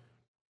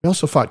 We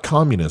also fought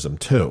communism,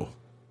 too.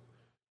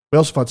 We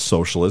also fought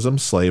socialism,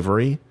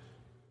 slavery,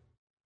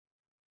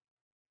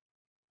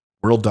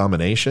 world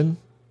domination,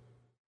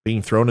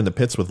 being thrown in the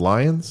pits with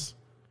lions,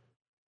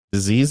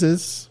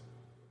 diseases,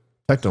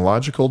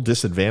 technological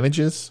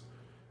disadvantages,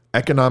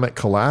 economic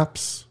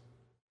collapse,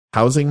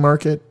 housing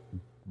market,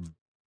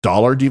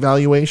 dollar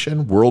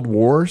devaluation, world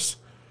wars.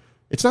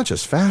 It's not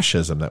just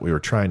fascism that we were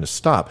trying to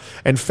stop.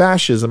 And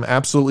fascism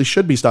absolutely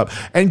should be stopped.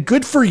 And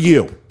good for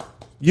you.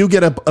 You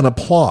get an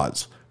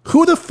applause.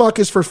 Who the fuck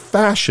is for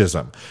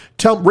fascism?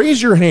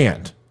 Raise your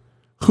hand.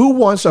 Who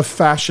wants a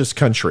fascist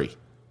country?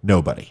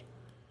 Nobody.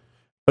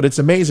 But it's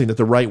amazing that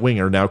the right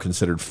wing are now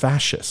considered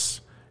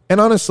fascists.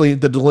 And honestly,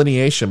 the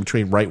delineation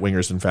between right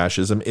wingers and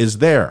fascism is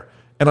there.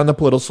 And on the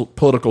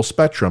political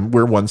spectrum,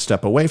 we're one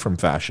step away from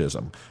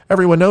fascism.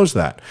 Everyone knows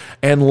that.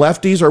 And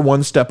lefties are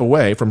one step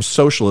away from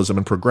socialism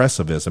and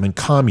progressivism and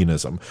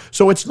communism.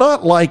 So it's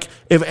not like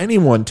if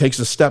anyone takes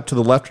a step to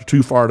the left or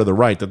too far to the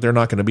right that they're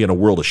not going to be in a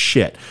world of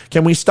shit.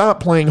 Can we stop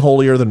playing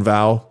holier than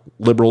thou,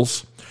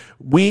 liberals?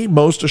 We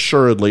most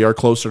assuredly are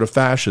closer to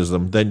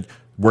fascism than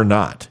we're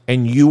not.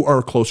 And you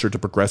are closer to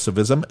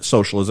progressivism,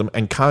 socialism,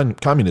 and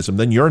communism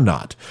than you're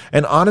not.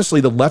 And honestly,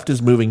 the left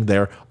is moving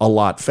there a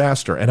lot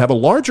faster and have a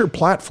larger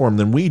platform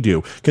than we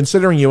do,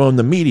 considering you own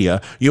the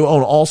media, you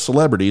own all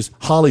celebrities,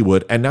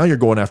 Hollywood, and now you're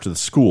going after the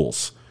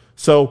schools.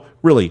 So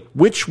really,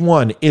 which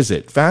one is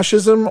it?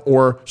 Fascism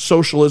or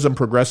socialism,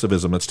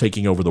 progressivism that's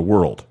taking over the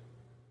world?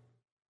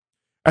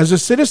 As a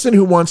citizen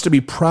who wants to be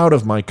proud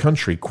of my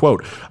country,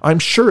 quote, I'm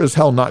sure as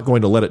hell not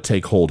going to let it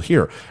take hold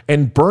here.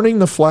 And burning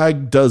the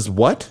flag does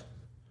what?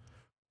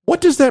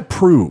 What does that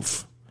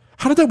prove?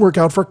 How did that work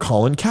out for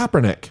Colin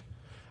Kaepernick?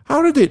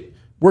 How did it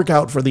work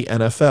out for the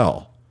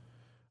NFL?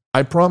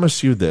 I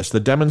promise you this, the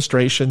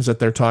demonstrations that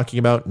they're talking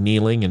about,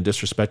 kneeling and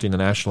disrespecting the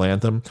national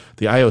anthem,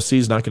 the IOC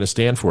is not going to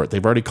stand for it.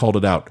 They've already called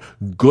it out.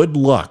 Good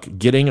luck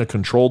getting a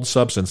controlled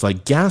substance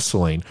like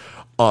gasoline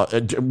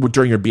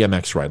during your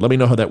BMX ride. Let me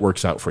know how that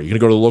works out for you. You're going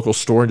to go to the local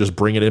store and just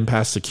bring it in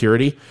past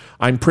security?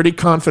 I'm pretty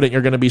confident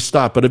you're going to be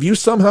stopped. But if you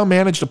somehow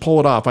manage to pull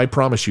it off, I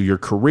promise you, your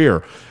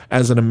career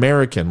as an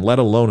American, let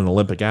alone an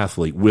Olympic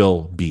athlete,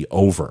 will be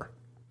over.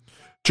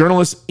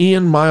 Journalist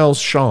Ian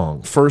Miles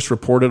Chong first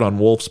reported on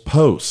Wolf's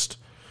post.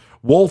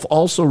 Wolf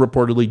also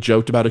reportedly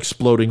joked about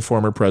exploding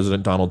former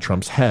President Donald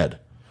Trump's head.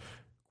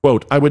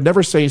 Quote, "I would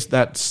never say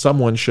that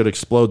someone should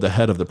explode the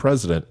head of the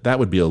president. That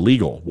would be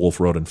illegal,"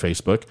 Wolf wrote on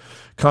Facebook.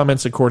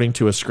 Comments according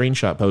to a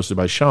screenshot posted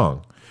by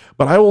Chong.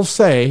 "But I will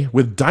say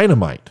with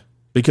dynamite,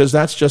 because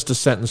that's just a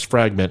sentence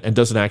fragment and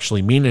doesn't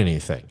actually mean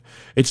anything.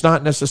 It's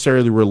not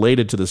necessarily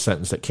related to the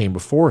sentence that came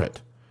before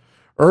it."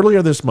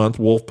 Earlier this month,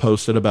 Wolf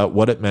posted about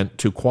what it meant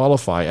to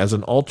qualify as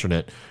an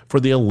alternate for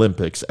the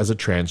Olympics as a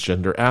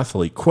transgender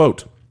athlete.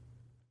 Quote,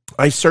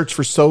 "I searched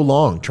for so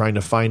long trying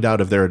to find out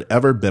if there had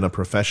ever been a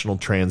professional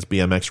trans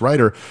BMX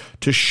rider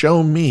to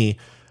show me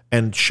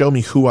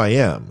who I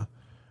am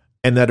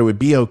and that it would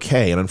be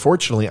okay. And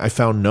unfortunately, I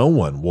found no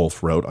one,"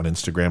 Wolf wrote on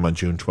Instagram on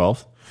June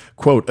 12th.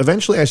 Quote,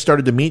 "Eventually, I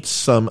started to meet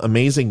some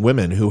amazing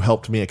women who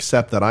helped me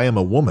accept that I am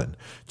a woman,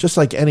 just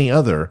like any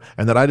other,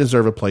 and that I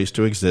deserve a place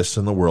to exist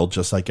in the world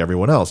just like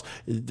everyone else."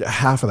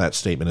 Half of that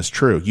statement is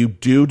true. You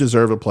do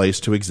deserve a place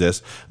to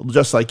exist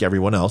just like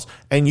everyone else,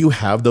 and you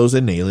have those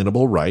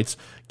inalienable rights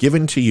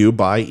given to you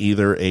by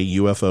either a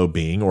UFO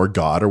being or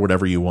God or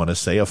whatever you want to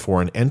say, a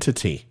foreign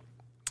entity.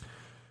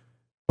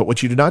 But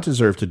what you do not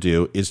deserve to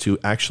do is to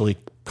actually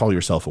call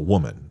yourself a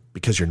woman,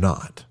 because you're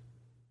not.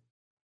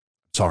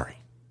 Sorry.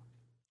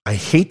 I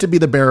hate to be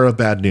the bearer of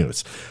bad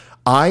news.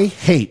 I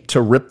hate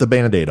to rip the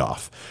Band-Aid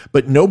off,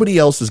 but nobody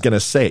else is going to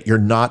say it. You're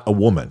not a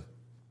woman.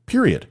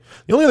 Period.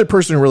 The only other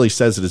person who really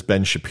says it is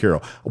Ben Shapiro.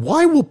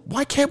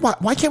 Why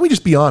can't we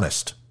just be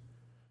honest?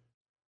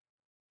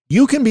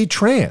 You can be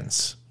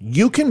trans.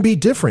 You can be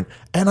different.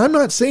 And I'm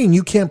not saying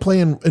you can't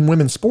play in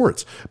women's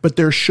sports, but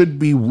there should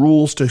be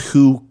rules to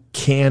who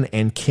can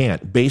and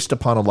can't based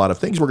upon a lot of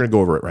things. We're going to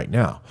go over it right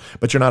now.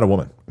 But you're not a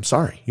woman. I'm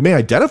sorry. You may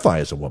identify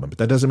as a woman, but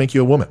that doesn't make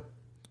you a woman.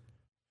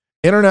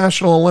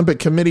 International Olympic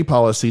Committee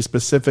policy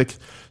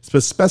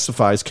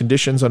specifies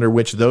conditions under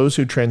which those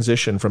who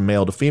transition from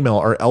male to female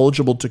are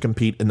eligible to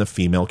compete in the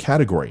female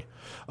category.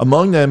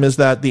 Among them is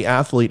that the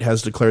athlete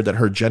has declared that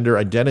her gender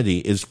identity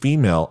is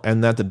female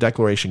and that the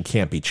declaration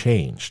can't be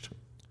changed,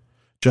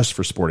 just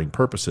for sporting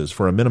purposes,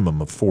 for a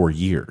minimum of 4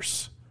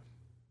 years.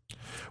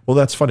 Well,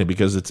 that's funny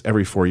because it's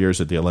every 4 years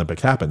that the Olympic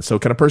happens. So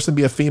can a person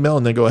be a female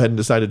and then go ahead and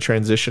decide to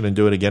transition and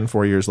do it again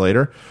 4 years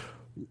later?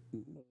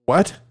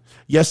 What?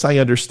 Yes, I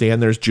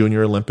understand there's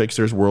Junior Olympics,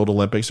 there's World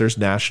Olympics, there's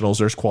Nationals,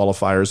 there's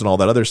qualifiers and all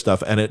that other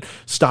stuff, and it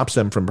stops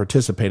them from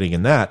participating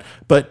in that.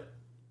 But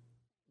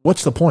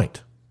what's the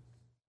point?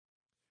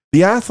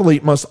 The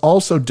athlete must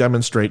also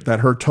demonstrate that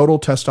her total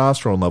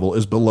testosterone level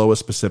is below a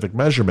specific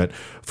measurement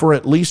for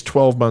at least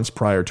 12 months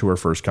prior to her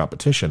first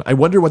competition. I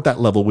wonder what that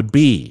level would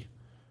be.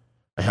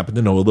 I happen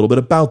to know a little bit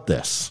about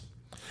this.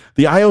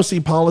 The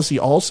IOC policy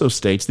also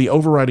states the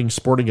overriding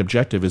sporting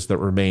objective is that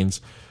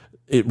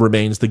it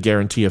remains the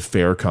guarantee of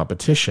fair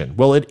competition.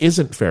 Well, it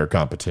isn't fair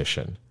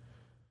competition.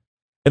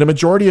 In a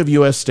majority of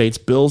U.S. states,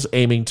 bills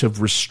aiming to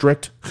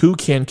restrict who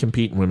can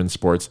compete in women's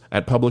sports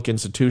at public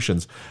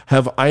institutions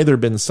have either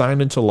been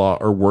signed into law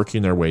or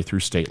working their way through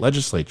state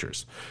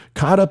legislatures.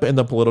 Caught up in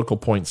the political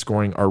point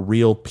scoring are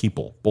real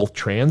people, both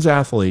trans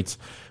athletes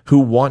who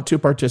want to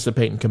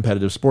participate in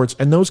competitive sports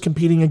and those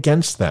competing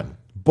against them.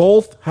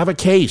 Both have a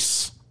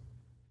case.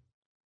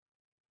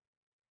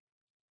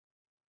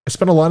 I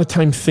spent a lot of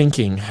time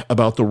thinking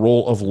about the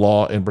role of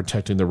law in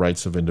protecting the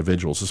rights of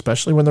individuals,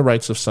 especially when the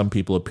rights of some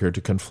people appear to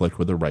conflict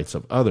with the rights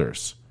of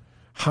others.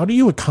 How do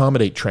you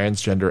accommodate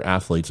transgender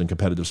athletes in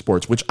competitive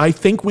sports, which I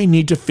think we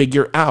need to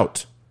figure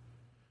out?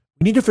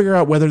 We need to figure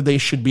out whether they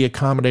should be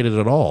accommodated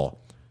at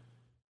all.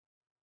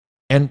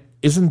 And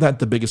isn't that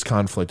the biggest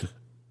conflict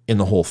in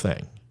the whole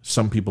thing?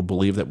 Some people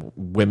believe that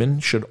women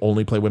should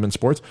only play women's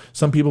sports.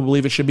 Some people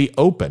believe it should be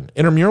open.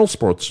 Intramural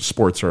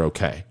sports are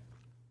okay.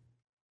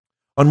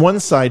 On one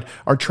side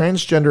are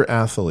transgender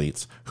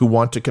athletes who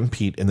want to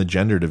compete in the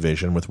gender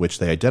division with which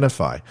they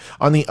identify.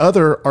 On the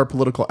other are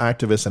political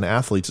activists and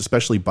athletes,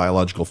 especially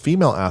biological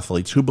female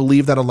athletes, who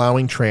believe that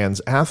allowing trans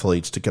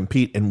athletes to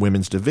compete in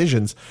women's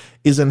divisions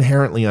is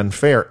inherently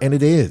unfair, and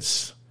it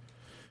is.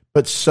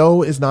 But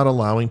so is not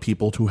allowing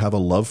people to have a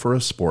love for a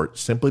sport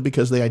simply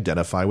because they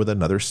identify with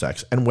another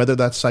sex. And whether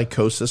that's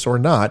psychosis or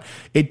not,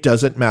 it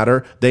doesn't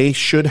matter. They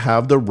should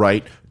have the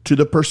right to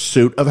the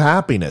pursuit of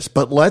happiness.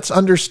 But let's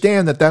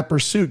understand that that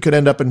pursuit could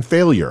end up in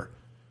failure.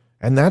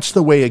 And that's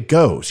the way it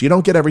goes. You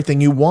don't get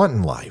everything you want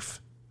in life.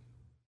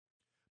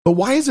 But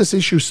why is this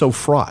issue so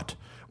fraught?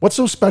 What's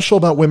so special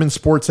about women's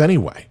sports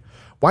anyway?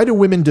 Why do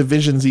women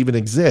divisions even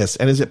exist?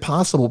 And is it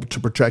possible to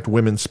protect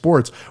women's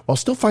sports while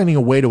still finding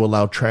a way to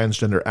allow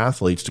transgender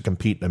athletes to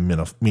compete in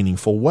a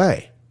meaningful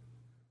way?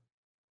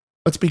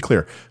 Let's be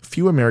clear.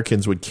 Few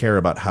Americans would care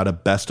about how to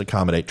best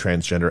accommodate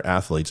transgender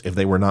athletes if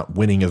they were not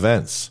winning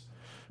events.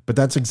 But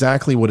that's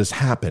exactly what has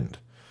happened.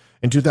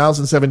 In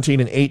 2017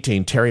 and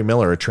 18, Terry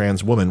Miller, a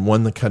trans woman,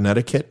 won the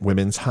Connecticut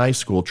Women's High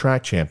School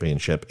Track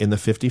Championship in the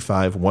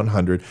 55,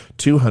 100,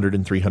 200,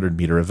 and 300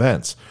 meter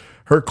events.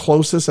 Her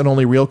closest and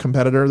only real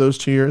competitor those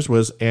 2 years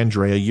was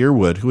Andrea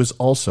Yearwood, who is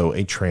also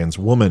a trans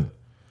woman.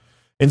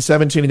 In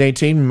 17 and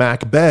 18,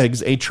 Mac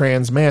Beggs, a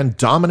trans man,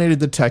 dominated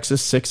the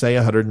Texas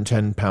 6A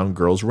 110-pound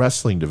girls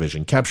wrestling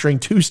division, capturing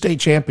 2 state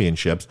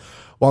championships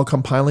while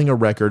compiling a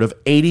record of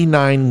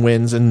 89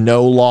 wins and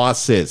no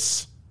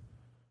losses.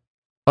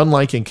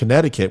 Unlike in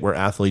Connecticut, where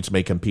athletes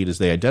may compete as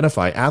they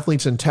identify,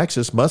 athletes in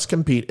Texas must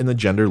compete in the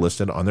gender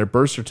listed on their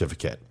birth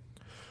certificate.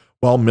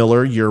 While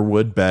Miller,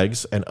 Yearwood,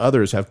 Beggs, and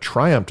others have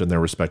triumphed in their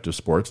respective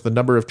sports, the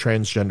number of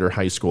transgender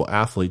high school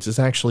athletes is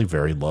actually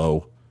very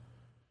low.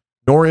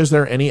 Nor is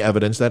there any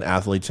evidence that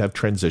athletes have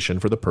transitioned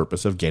for the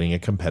purpose of gaining a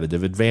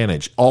competitive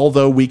advantage.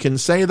 Although we can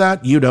say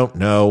that, you don't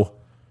know.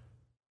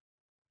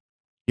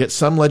 Yet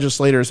some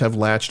legislators have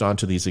latched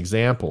onto these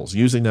examples,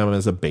 using them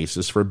as a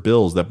basis for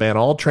bills that ban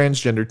all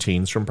transgender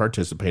teens from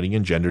participating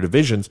in gender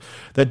divisions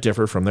that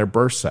differ from their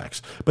birth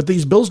sex. But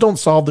these bills don't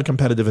solve the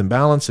competitive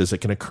imbalances that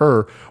can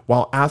occur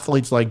with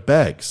athletes like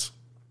Beggs.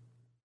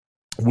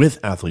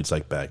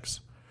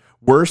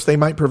 Worse, they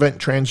might prevent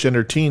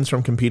transgender teens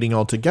from competing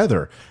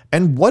altogether.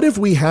 And what if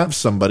we have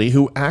somebody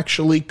who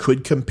actually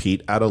could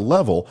compete at a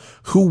level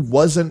who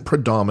wasn't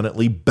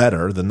predominantly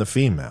better than the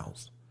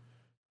females?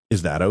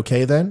 Is that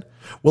okay then?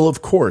 Well,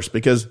 of course,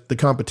 because the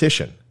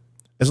competition.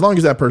 As long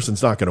as that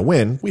person's not going to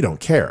win, we don't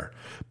care.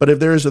 But if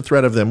there is a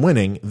threat of them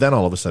winning, then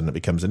all of a sudden it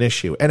becomes an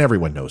issue, and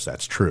everyone knows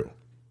that's true.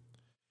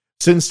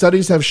 Since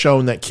studies have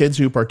shown that kids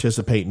who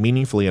participate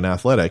meaningfully in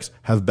athletics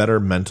have better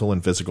mental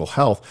and physical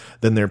health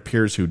than their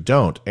peers who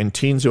don't, and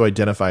teens who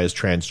identify as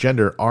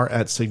transgender are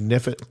at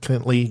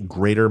significantly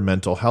greater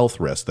mental health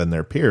risk than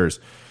their peers,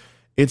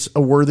 it's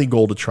a worthy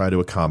goal to try to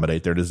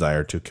accommodate their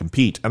desire to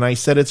compete. And I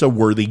said it's a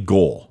worthy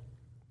goal.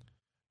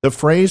 The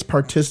phrase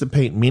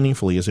participate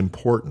meaningfully is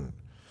important.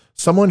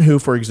 Someone who,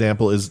 for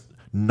example, is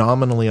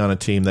nominally on a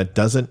team that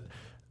doesn't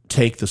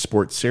take the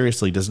sport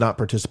seriously, does not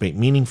participate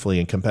meaningfully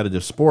in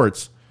competitive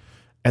sports,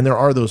 and there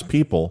are those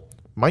people,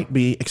 might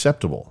be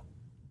acceptable.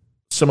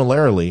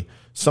 Similarly,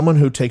 someone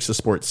who takes the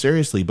sport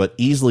seriously but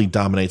easily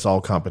dominates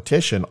all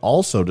competition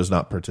also does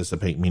not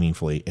participate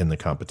meaningfully in the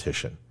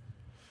competition.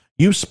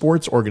 Youth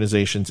sports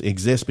organizations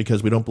exist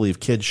because we don't believe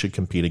kids should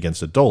compete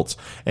against adults.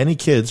 Any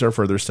kids are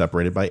further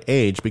separated by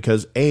age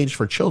because age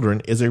for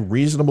children is a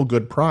reasonable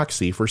good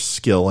proxy for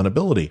skill and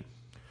ability.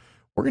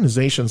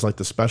 Organizations like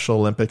the Special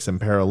Olympics and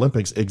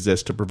Paralympics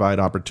exist to provide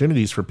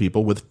opportunities for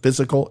people with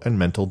physical and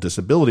mental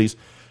disabilities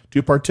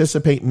to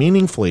participate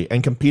meaningfully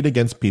and compete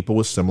against people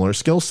with similar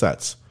skill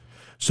sets.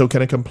 So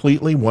can a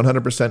completely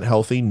 100%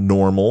 healthy,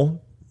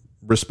 normal,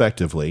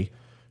 respectively,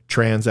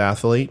 trans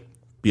athlete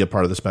be a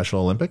part of the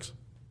Special Olympics?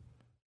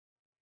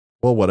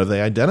 Well, what if they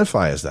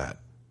identify as that?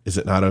 Is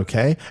it not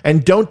okay?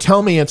 And don't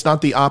tell me it's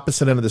not the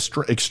opposite end of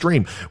the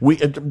extreme.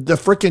 The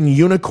frickin'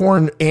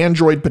 unicorn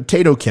android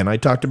potatokin I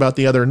talked about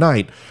the other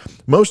night,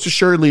 most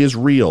assuredly is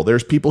real.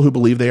 There's people who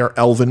believe they are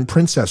elven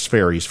princess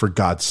fairies, for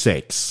God's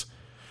sakes.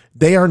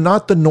 They are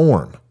not the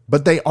norm,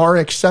 but they are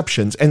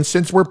exceptions. And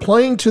since we're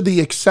playing to the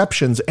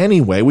exceptions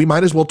anyway, we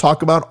might as well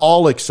talk about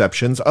all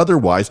exceptions.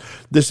 Otherwise,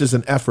 this is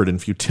an effort in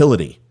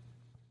futility.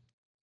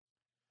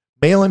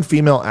 Male and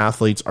female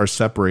athletes are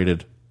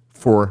separated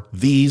for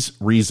these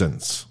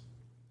reasons.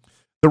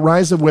 The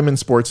rise of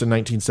women's sports in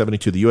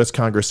 1972, the U.S.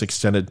 Congress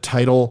extended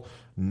Title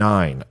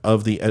 11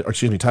 of the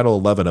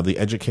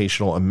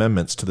Educational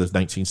Amendments to the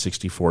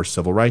 1964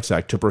 Civil Rights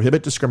Act to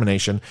prohibit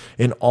discrimination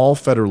in all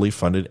federally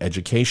funded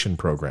education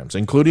programs,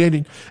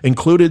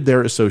 included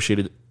their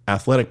associated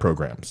athletic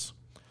programs.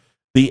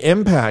 The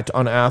impact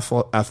on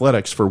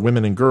athletics for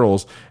women and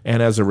girls,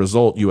 and as a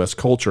result, U.S.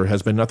 culture,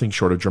 has been nothing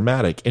short of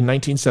dramatic. In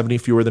 1970,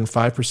 fewer than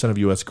 5% of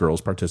U.S.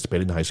 girls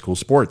participated in high school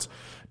sports.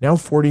 Now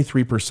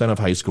 43% of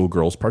high school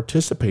girls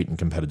participate in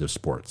competitive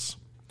sports.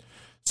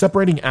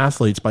 Separating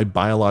athletes by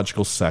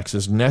biological sex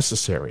is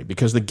necessary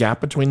because the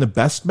gap between the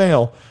best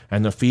male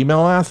and the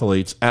female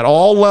athletes at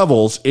all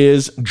levels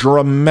is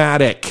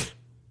dramatic.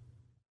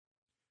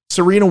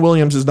 Serena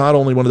Williams is not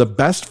only one of the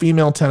best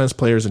female tennis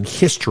players in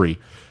history,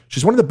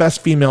 she's one of the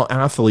best female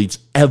athletes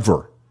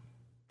ever,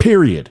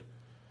 period.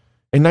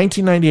 In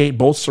 1998,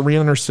 both Serena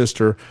and her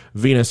sister,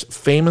 Venus,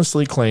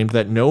 famously claimed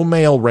that no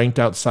male ranked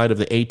outside of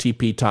the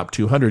ATP Top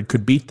 200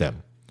 could beat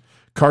them.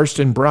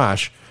 Karsten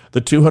Braasch,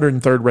 the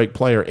 203rd ranked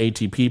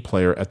ATP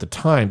player at the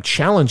time,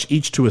 challenged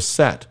each to a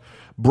set.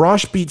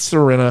 Braasch beat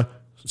Serena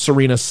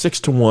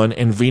 6-1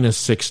 and Venus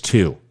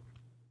 6-2.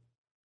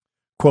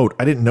 Quote,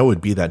 "I didn't know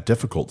it'd be that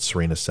difficult,"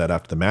 Serena said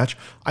after the match.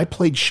 "I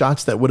played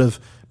shots that would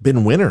have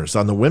been winners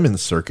on the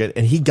women's circuit,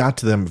 and he got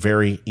to them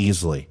very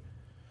easily."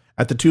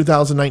 At the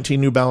 2019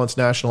 New Balance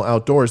National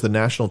Outdoors, the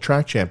National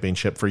Track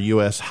Championship for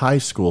U.S. high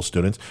school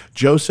students,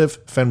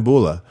 Joseph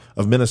Fenbula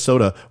of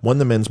Minnesota won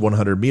the men's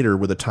 100-meter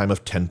with a time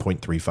of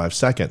 10.35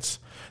 seconds.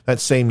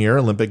 That same year,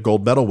 Olympic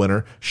gold medal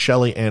winner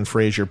Shelley Ann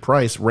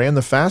Fraser-Price ran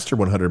the faster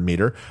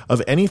 100-meter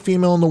of any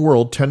female in the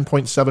world,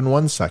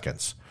 10.71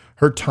 seconds.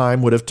 her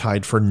time would have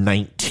tied for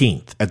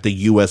 19th at the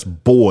U.S.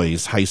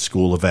 boys high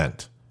school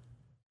event.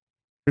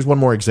 Here's one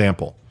more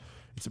example.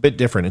 It's a bit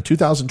different. In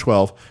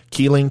 2012,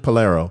 Keeling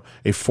Palero,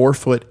 a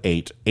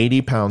 4'8",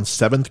 80-pound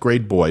 7th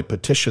grade boy,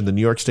 petitioned the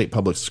New York State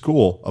Public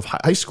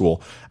High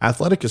School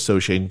Athletic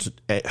Association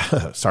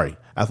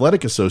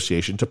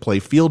to play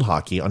field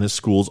hockey on his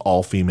school's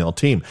all-female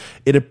team.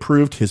 It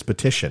approved his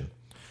petition.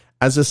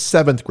 As a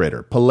 7th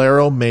grader,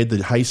 Palero made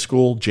the high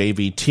school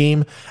JV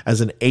team.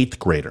 As an 8th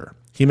grader,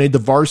 he made the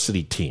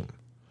varsity team.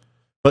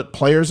 But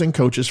players and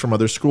coaches from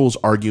other schools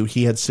argue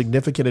he had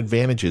significant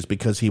advantages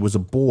because he was a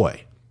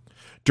boy.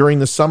 During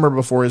the summer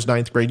before his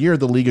 9th grade year,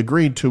 the league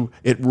agreed to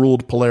it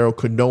ruled Palero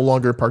could no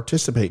longer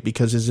participate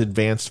because his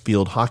advanced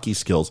field hockey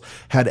skills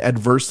had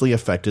adversely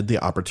affected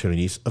the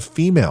opportunities of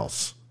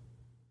females.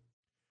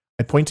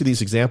 I point to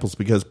these examples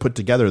because put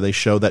together they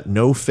show that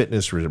no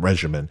fitness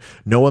regimen,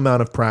 no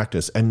amount of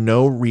practice, and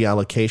no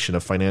reallocation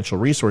of financial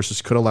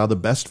resources could allow the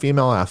best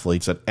female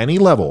athletes at any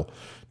level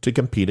to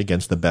compete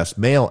against the best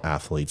male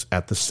athletes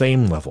at the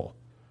same level.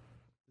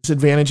 This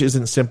advantage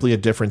isn't simply a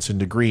difference in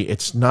degree.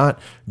 It's not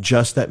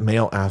just that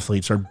male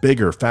athletes are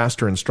bigger,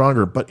 faster, and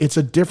stronger, but it's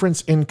a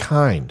difference in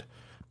kind.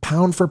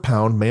 Pound for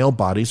pound, male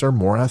bodies are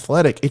more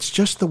athletic. It's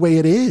just the way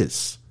it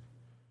is.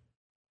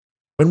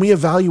 When we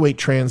evaluate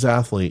trans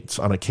athletes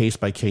on a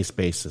case-by-case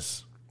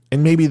basis,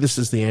 and maybe this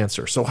is the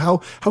answer, so how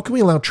can we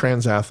allow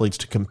trans athletes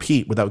to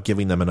compete without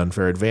giving them an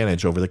unfair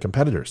advantage over the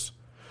competitors?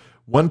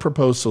 One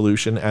proposed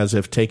solution, as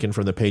if taken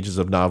from the pages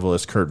of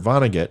novelist Kurt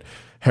Vonnegut,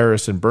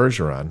 Harrison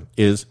Bergeron,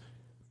 is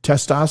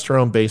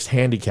testosterone-based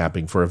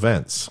handicapping for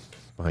events.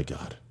 My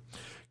God.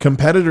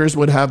 Competitors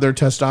would have their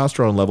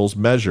testosterone levels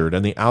measured,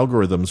 and the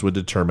algorithms would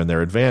determine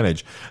their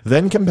advantage.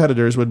 Then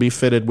competitors would be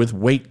fitted with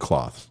weight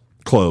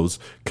clothes,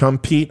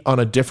 compete on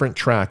a different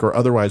track, or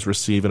otherwise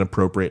receive an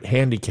appropriate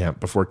handicap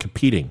before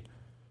competing.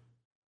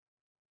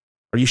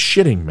 Are you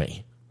shitting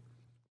me?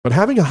 But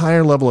having a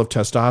higher level of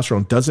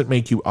testosterone doesn't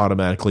make you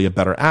automatically a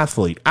better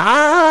athlete.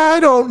 I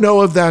don't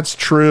know if that's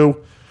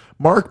true.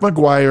 Mark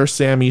McGuire,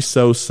 Sammy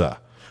Sosa.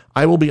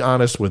 I will be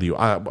honest with you.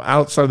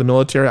 Outside of the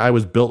military, I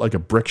was built like a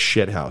brick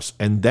shithouse.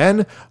 And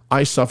then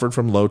I suffered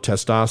from low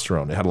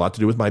testosterone. It had a lot to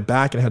do with my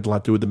back, and it had a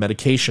lot to do with the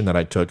medication that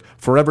I took.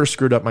 Forever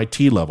screwed up my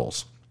T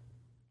levels.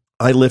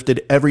 I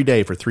lifted every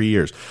day for 3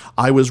 years.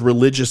 I was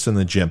religious in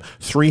the gym.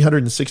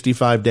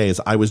 365 days,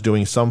 I was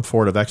doing some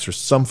form of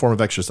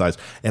exercise,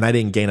 and I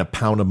didn't gain a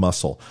pound of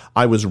muscle.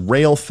 I was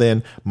rail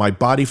thin. My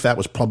body fat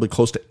was probably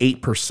close to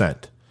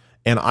 8%,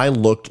 and I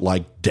looked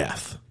like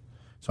death.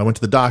 So I went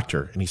to the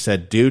doctor, and he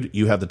said, dude,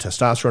 you have the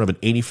testosterone of an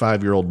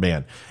 85-year-old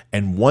man.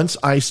 And once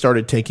I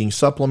started taking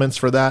supplements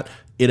for that,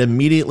 it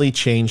immediately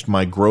changed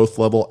my growth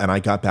level, and I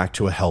got back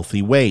to a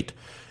healthy weight.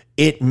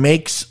 It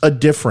makes a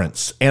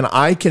difference, and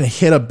I can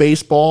hit a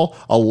baseball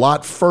a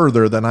lot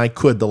further than I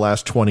could the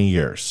last 20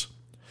 years.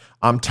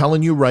 I'm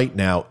telling you right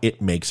now,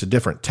 it makes a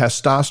difference.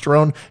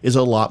 Testosterone is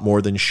a lot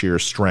more than sheer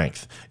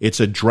strength. It's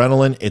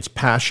adrenaline, it's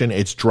passion,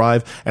 it's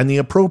drive, and the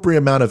appropriate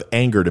amount of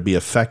anger to be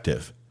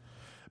effective.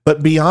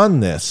 But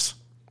beyond this,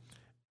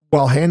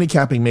 while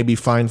handicapping may be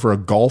fine for a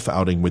golf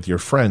outing with your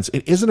friends,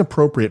 it isn't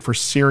appropriate for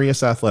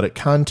serious athletic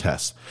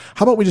contests.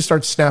 How about we just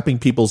start snapping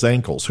people's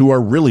ankles who are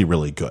really,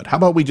 really good? How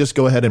about we just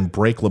go ahead and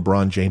break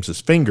LeBron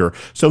James's finger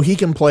so he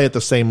can play at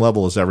the same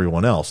level as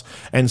everyone else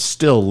and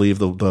still leave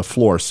the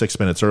floor 6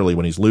 minutes early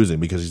when he's losing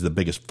because he's the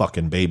biggest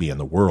fucking baby in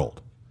the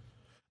world?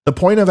 The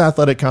point of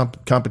athletic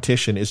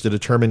competition is to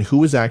determine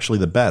who is actually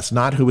the best,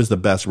 not who is the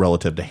best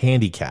relative to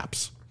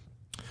handicaps.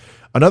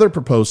 Another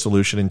proposed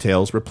solution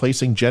entails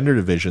replacing gender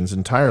divisions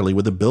entirely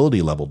with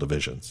ability level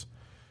divisions.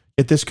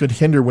 Yet this could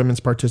hinder women's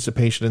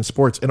participation in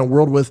sports. In a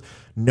world with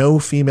no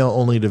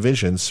female-only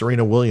divisions,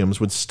 Serena Williams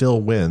would still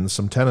win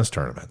some tennis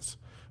tournaments,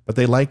 but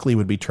they likely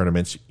would be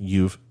tournaments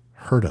you've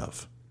heard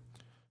of.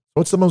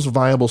 What's the most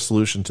viable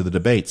solution to the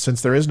debate?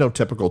 Since there is no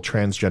typical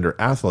transgender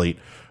athlete,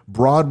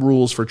 broad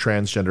rules for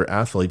transgender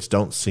athletes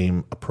don't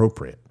seem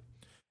appropriate.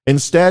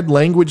 Instead,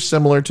 language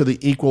similar to the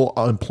Equal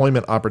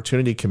Employment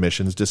Opportunity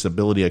Commission's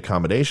disability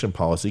accommodation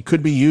policy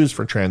could be used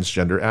for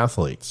transgender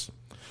athletes.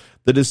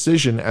 The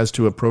decision as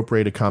to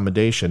appropriate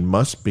accommodation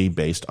must be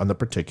based on the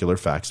particular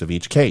facts of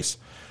each case.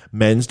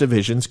 Men's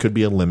divisions could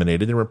be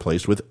eliminated and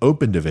replaced with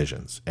open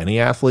divisions. Any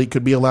athlete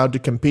could be allowed to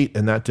compete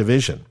in that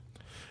division.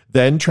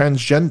 Then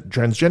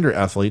transgender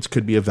athletes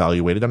could be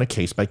evaluated on a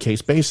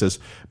case-by-case basis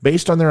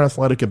based on their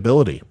athletic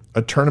ability.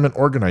 A tournament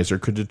organizer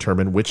could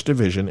determine which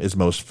division is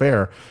most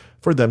fair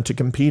for them to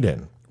compete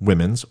in,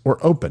 women's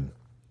or open.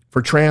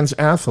 For trans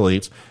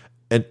athletes,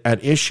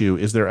 at issue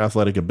is their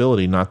athletic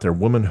ability, not their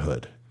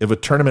womanhood. If a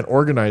tournament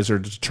organizer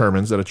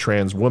determines that a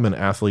trans woman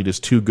athlete is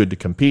too good to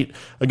compete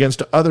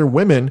against other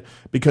women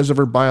because of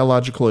her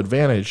biological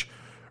advantage,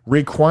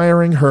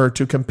 requiring her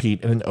to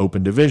compete in an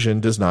open division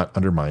does not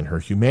undermine her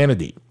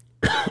humanity.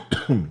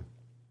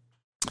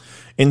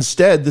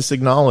 Instead, this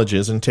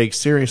acknowledges and takes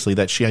seriously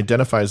that she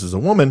identifies as a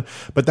woman,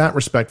 but that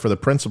respect for the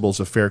principles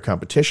of fair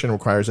competition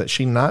requires that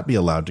she not be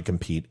allowed to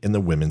compete in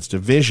the women's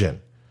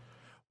division.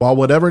 While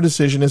whatever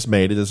decision is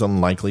made, it is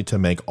unlikely to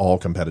make all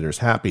competitors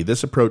happy.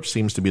 This approach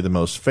seems to be the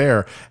most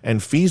fair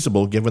and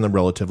feasible given the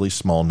relatively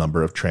small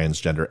number of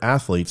transgender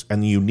athletes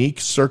and the unique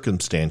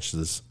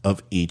circumstances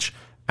of each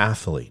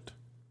athlete.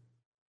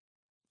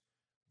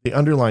 The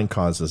underlying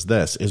cause is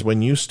this, is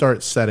when you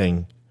start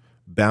setting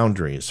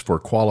boundaries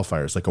for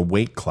qualifiers, like a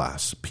weight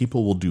class,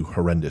 people will do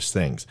horrendous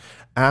things.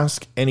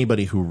 Ask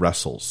anybody who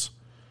wrestles.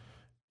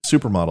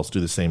 Supermodels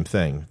do the same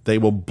thing. They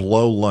will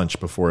blow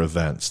lunch before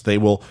events. They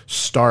will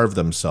starve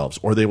themselves,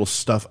 or they will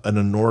stuff an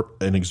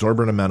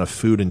exorbitant amount of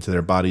food into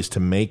their bodies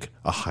to make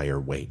a higher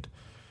weight.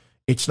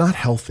 It's not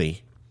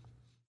healthy.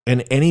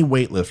 And any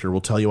weightlifter will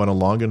tell you on a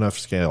long enough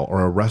scale,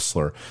 or a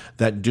wrestler,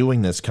 that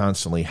doing this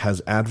constantly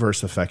has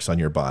adverse effects on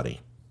your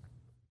body.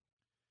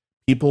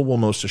 People will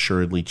most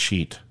assuredly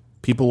cheat.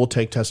 People will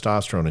take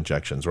testosterone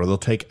injections, or they'll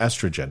take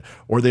estrogen,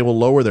 or they will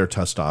lower their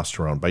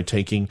testosterone by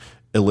taking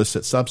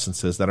illicit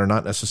substances that are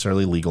not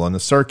necessarily legal on the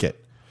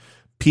circuit.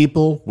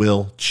 People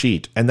will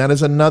cheat. And that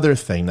is another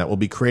thing that will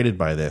be created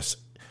by this.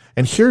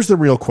 And here's the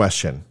real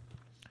question.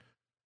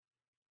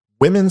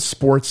 Women's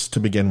sports,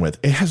 to begin with,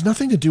 it has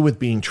nothing to do with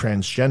being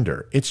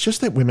transgender. It's just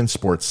that women's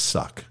sports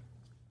suck.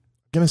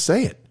 I'm going to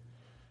say it.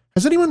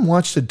 Has anyone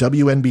watched a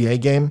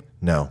WNBA game?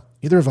 No,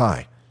 neither have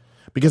I.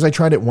 Because I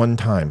tried it one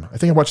time. I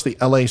think I watched the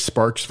LA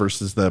Sparks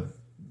versus the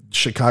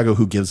Chicago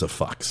Who Gives a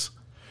Fucks.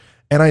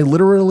 And I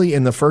literally,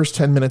 in the first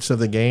 10 minutes of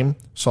the game,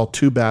 saw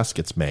 2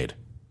 baskets made.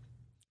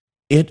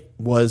 It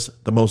was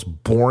the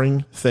most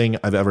boring thing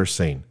I've ever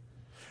seen.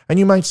 And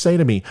you might say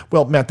to me,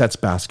 well, Matt, that's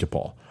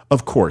basketball.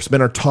 Of course,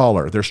 men are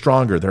taller, they're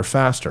stronger, they're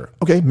faster.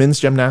 Okay, men's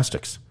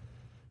gymnastics.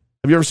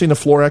 Have you ever seen a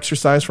floor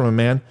exercise from a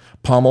man?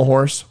 Pommel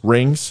horse,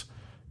 rings,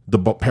 the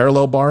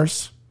parallel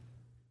bars?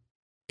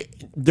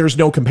 There's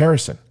no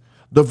comparison.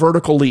 The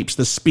vertical leaps,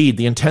 the speed,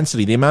 the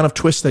intensity, the amount of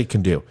twists they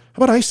can do.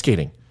 How about ice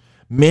skating?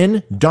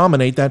 Men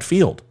dominate that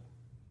field.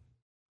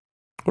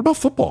 What about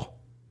football?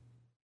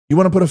 You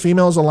want to put a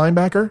female as a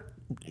linebacker?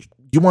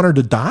 You want her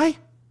to die?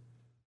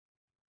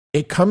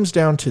 It comes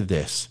down to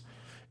this.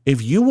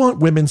 If you want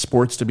women's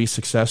sports to be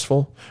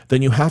successful,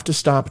 then you have to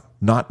stop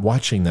not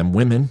watching them,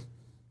 women.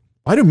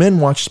 Why do men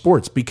watch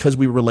sports? Because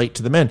we relate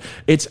to the men.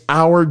 It's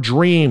our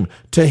dream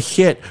to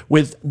hit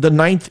with the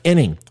 9th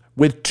inning,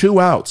 with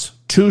 2 outs,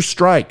 2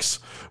 strikes,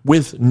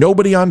 with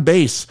nobody on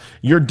base.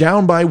 You're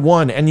down by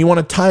 1 and you want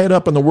to tie it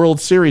up in the World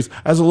Series.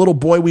 As a little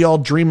boy, we all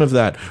dream of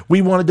that.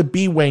 We wanted to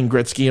be Wayne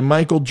Gretzky and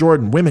Michael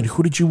Jordan. Women,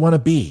 who did you want to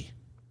be?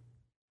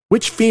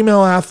 Which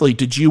female athlete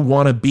did you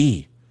want to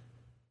be?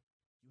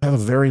 You have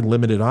a very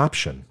limited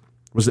option.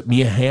 Was it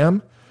Mia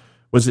Hamm?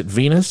 Was it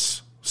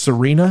Venus?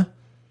 Serena?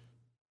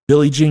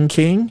 Billie Jean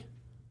King? You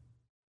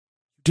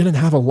didn't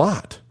have a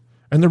lot.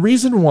 And the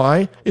reason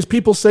why is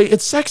people say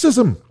it's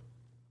sexism.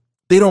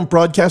 They don't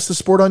broadcast the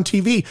sport on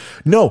TV.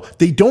 No,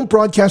 they don't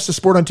broadcast the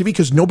sport on TV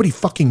because nobody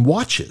fucking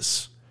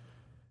watches,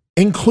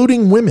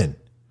 including women.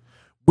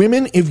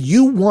 Women, if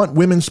you want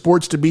women's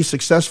sports to be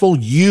successful,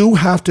 you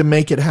have to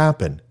make it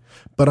happen.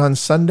 But on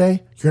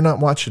Sunday, you're not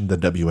watching the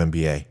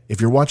WNBA.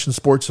 If you're watching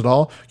sports at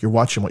all, you're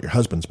watching what your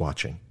husband's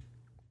watching.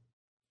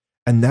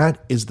 And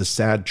that is the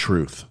sad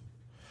truth.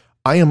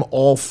 I am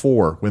all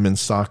for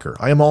women's soccer.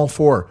 I am all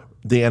for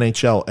the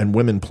NHL and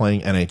women playing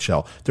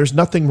NHL. There's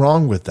nothing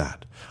wrong with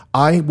that.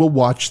 I will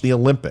watch the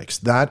Olympics.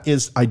 That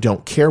is, I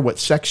don't care what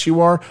sex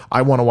you are.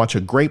 I want to watch a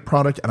great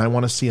product and I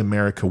want to see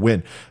America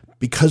win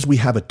because we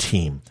have a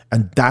team.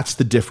 And that's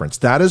the difference.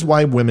 That is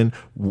why women,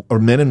 or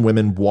men and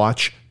women,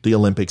 watch the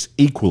Olympics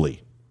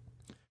equally,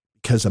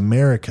 because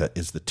America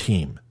is the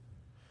team.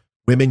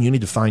 Women, you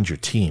need to find your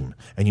team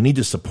and you need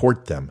to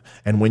support them.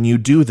 And when you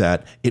do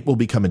that, it will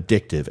become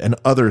addictive and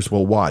others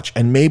will watch.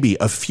 And maybe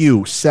a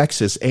few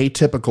sexist,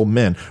 atypical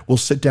men will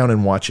sit down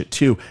and watch it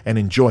too and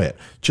enjoy it.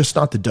 Just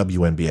not the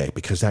WNBA,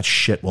 because that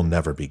shit will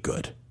never be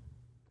good.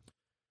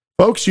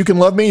 Folks, you can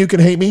love me, you can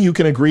hate me, you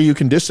can agree, you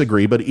can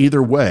disagree, but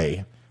either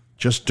way,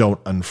 just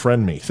don't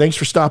unfriend me. Thanks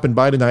for stopping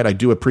by tonight. I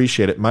do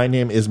appreciate it. My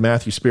name is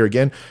Matthew Spear.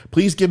 Again,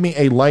 please give me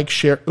a like,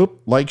 share,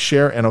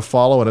 and a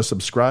follow and a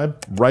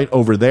subscribe right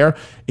over there.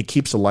 It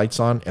keeps the lights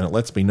on and it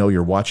lets me know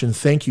you're watching.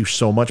 Thank you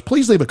so much.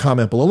 Please leave a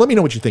comment below. Let me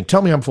know what you think.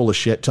 Tell me I'm full of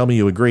shit. Tell me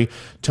you agree.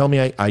 Tell me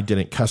I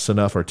didn't cuss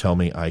enough, or tell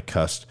me I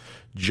cussed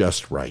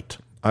just right.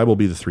 I will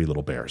be the 3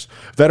 little bears.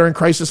 Veteran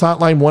Crisis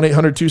Hotline,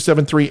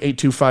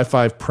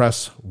 1-800-273-8255.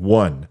 Press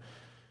 1.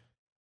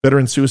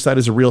 Veteran suicide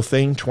is a real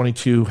thing.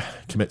 22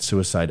 commit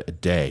suicide a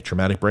day.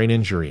 Traumatic brain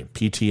injury,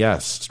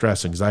 PTS,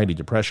 stress, anxiety,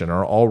 depression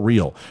are all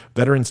real.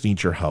 Veterans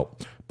need your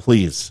help.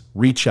 Please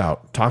reach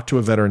out. Talk to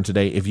a veteran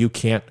today. If you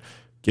can't,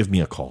 give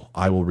me a call.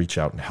 I will reach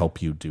out and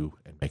help you do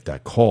and make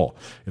that call.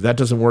 If that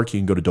doesn't work,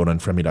 you can go to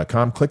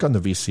don'tunfriendme.com, click on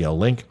the VCL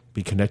link,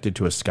 be connected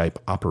to a Skype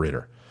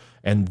operator,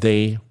 and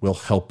they will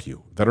help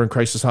you. Veteran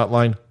Crisis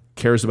Hotline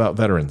cares about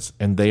veterans,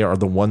 and they are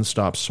the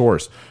one-stop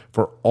source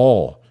for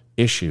all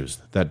issues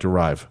that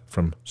derive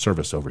from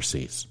service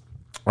overseas.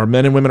 Our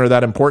men and women are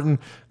that important.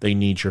 They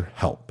need your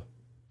help.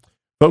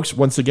 Folks,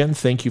 once again,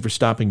 thank you for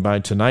stopping by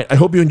tonight. I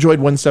hope you enjoyed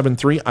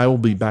 173. I will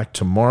be back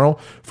tomorrow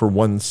for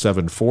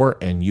 174,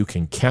 and you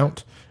can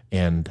count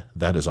And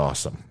that is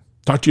awesome.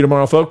 Talk to you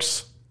tomorrow,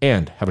 folks,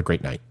 and have a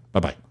great night.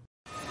 Bye-bye.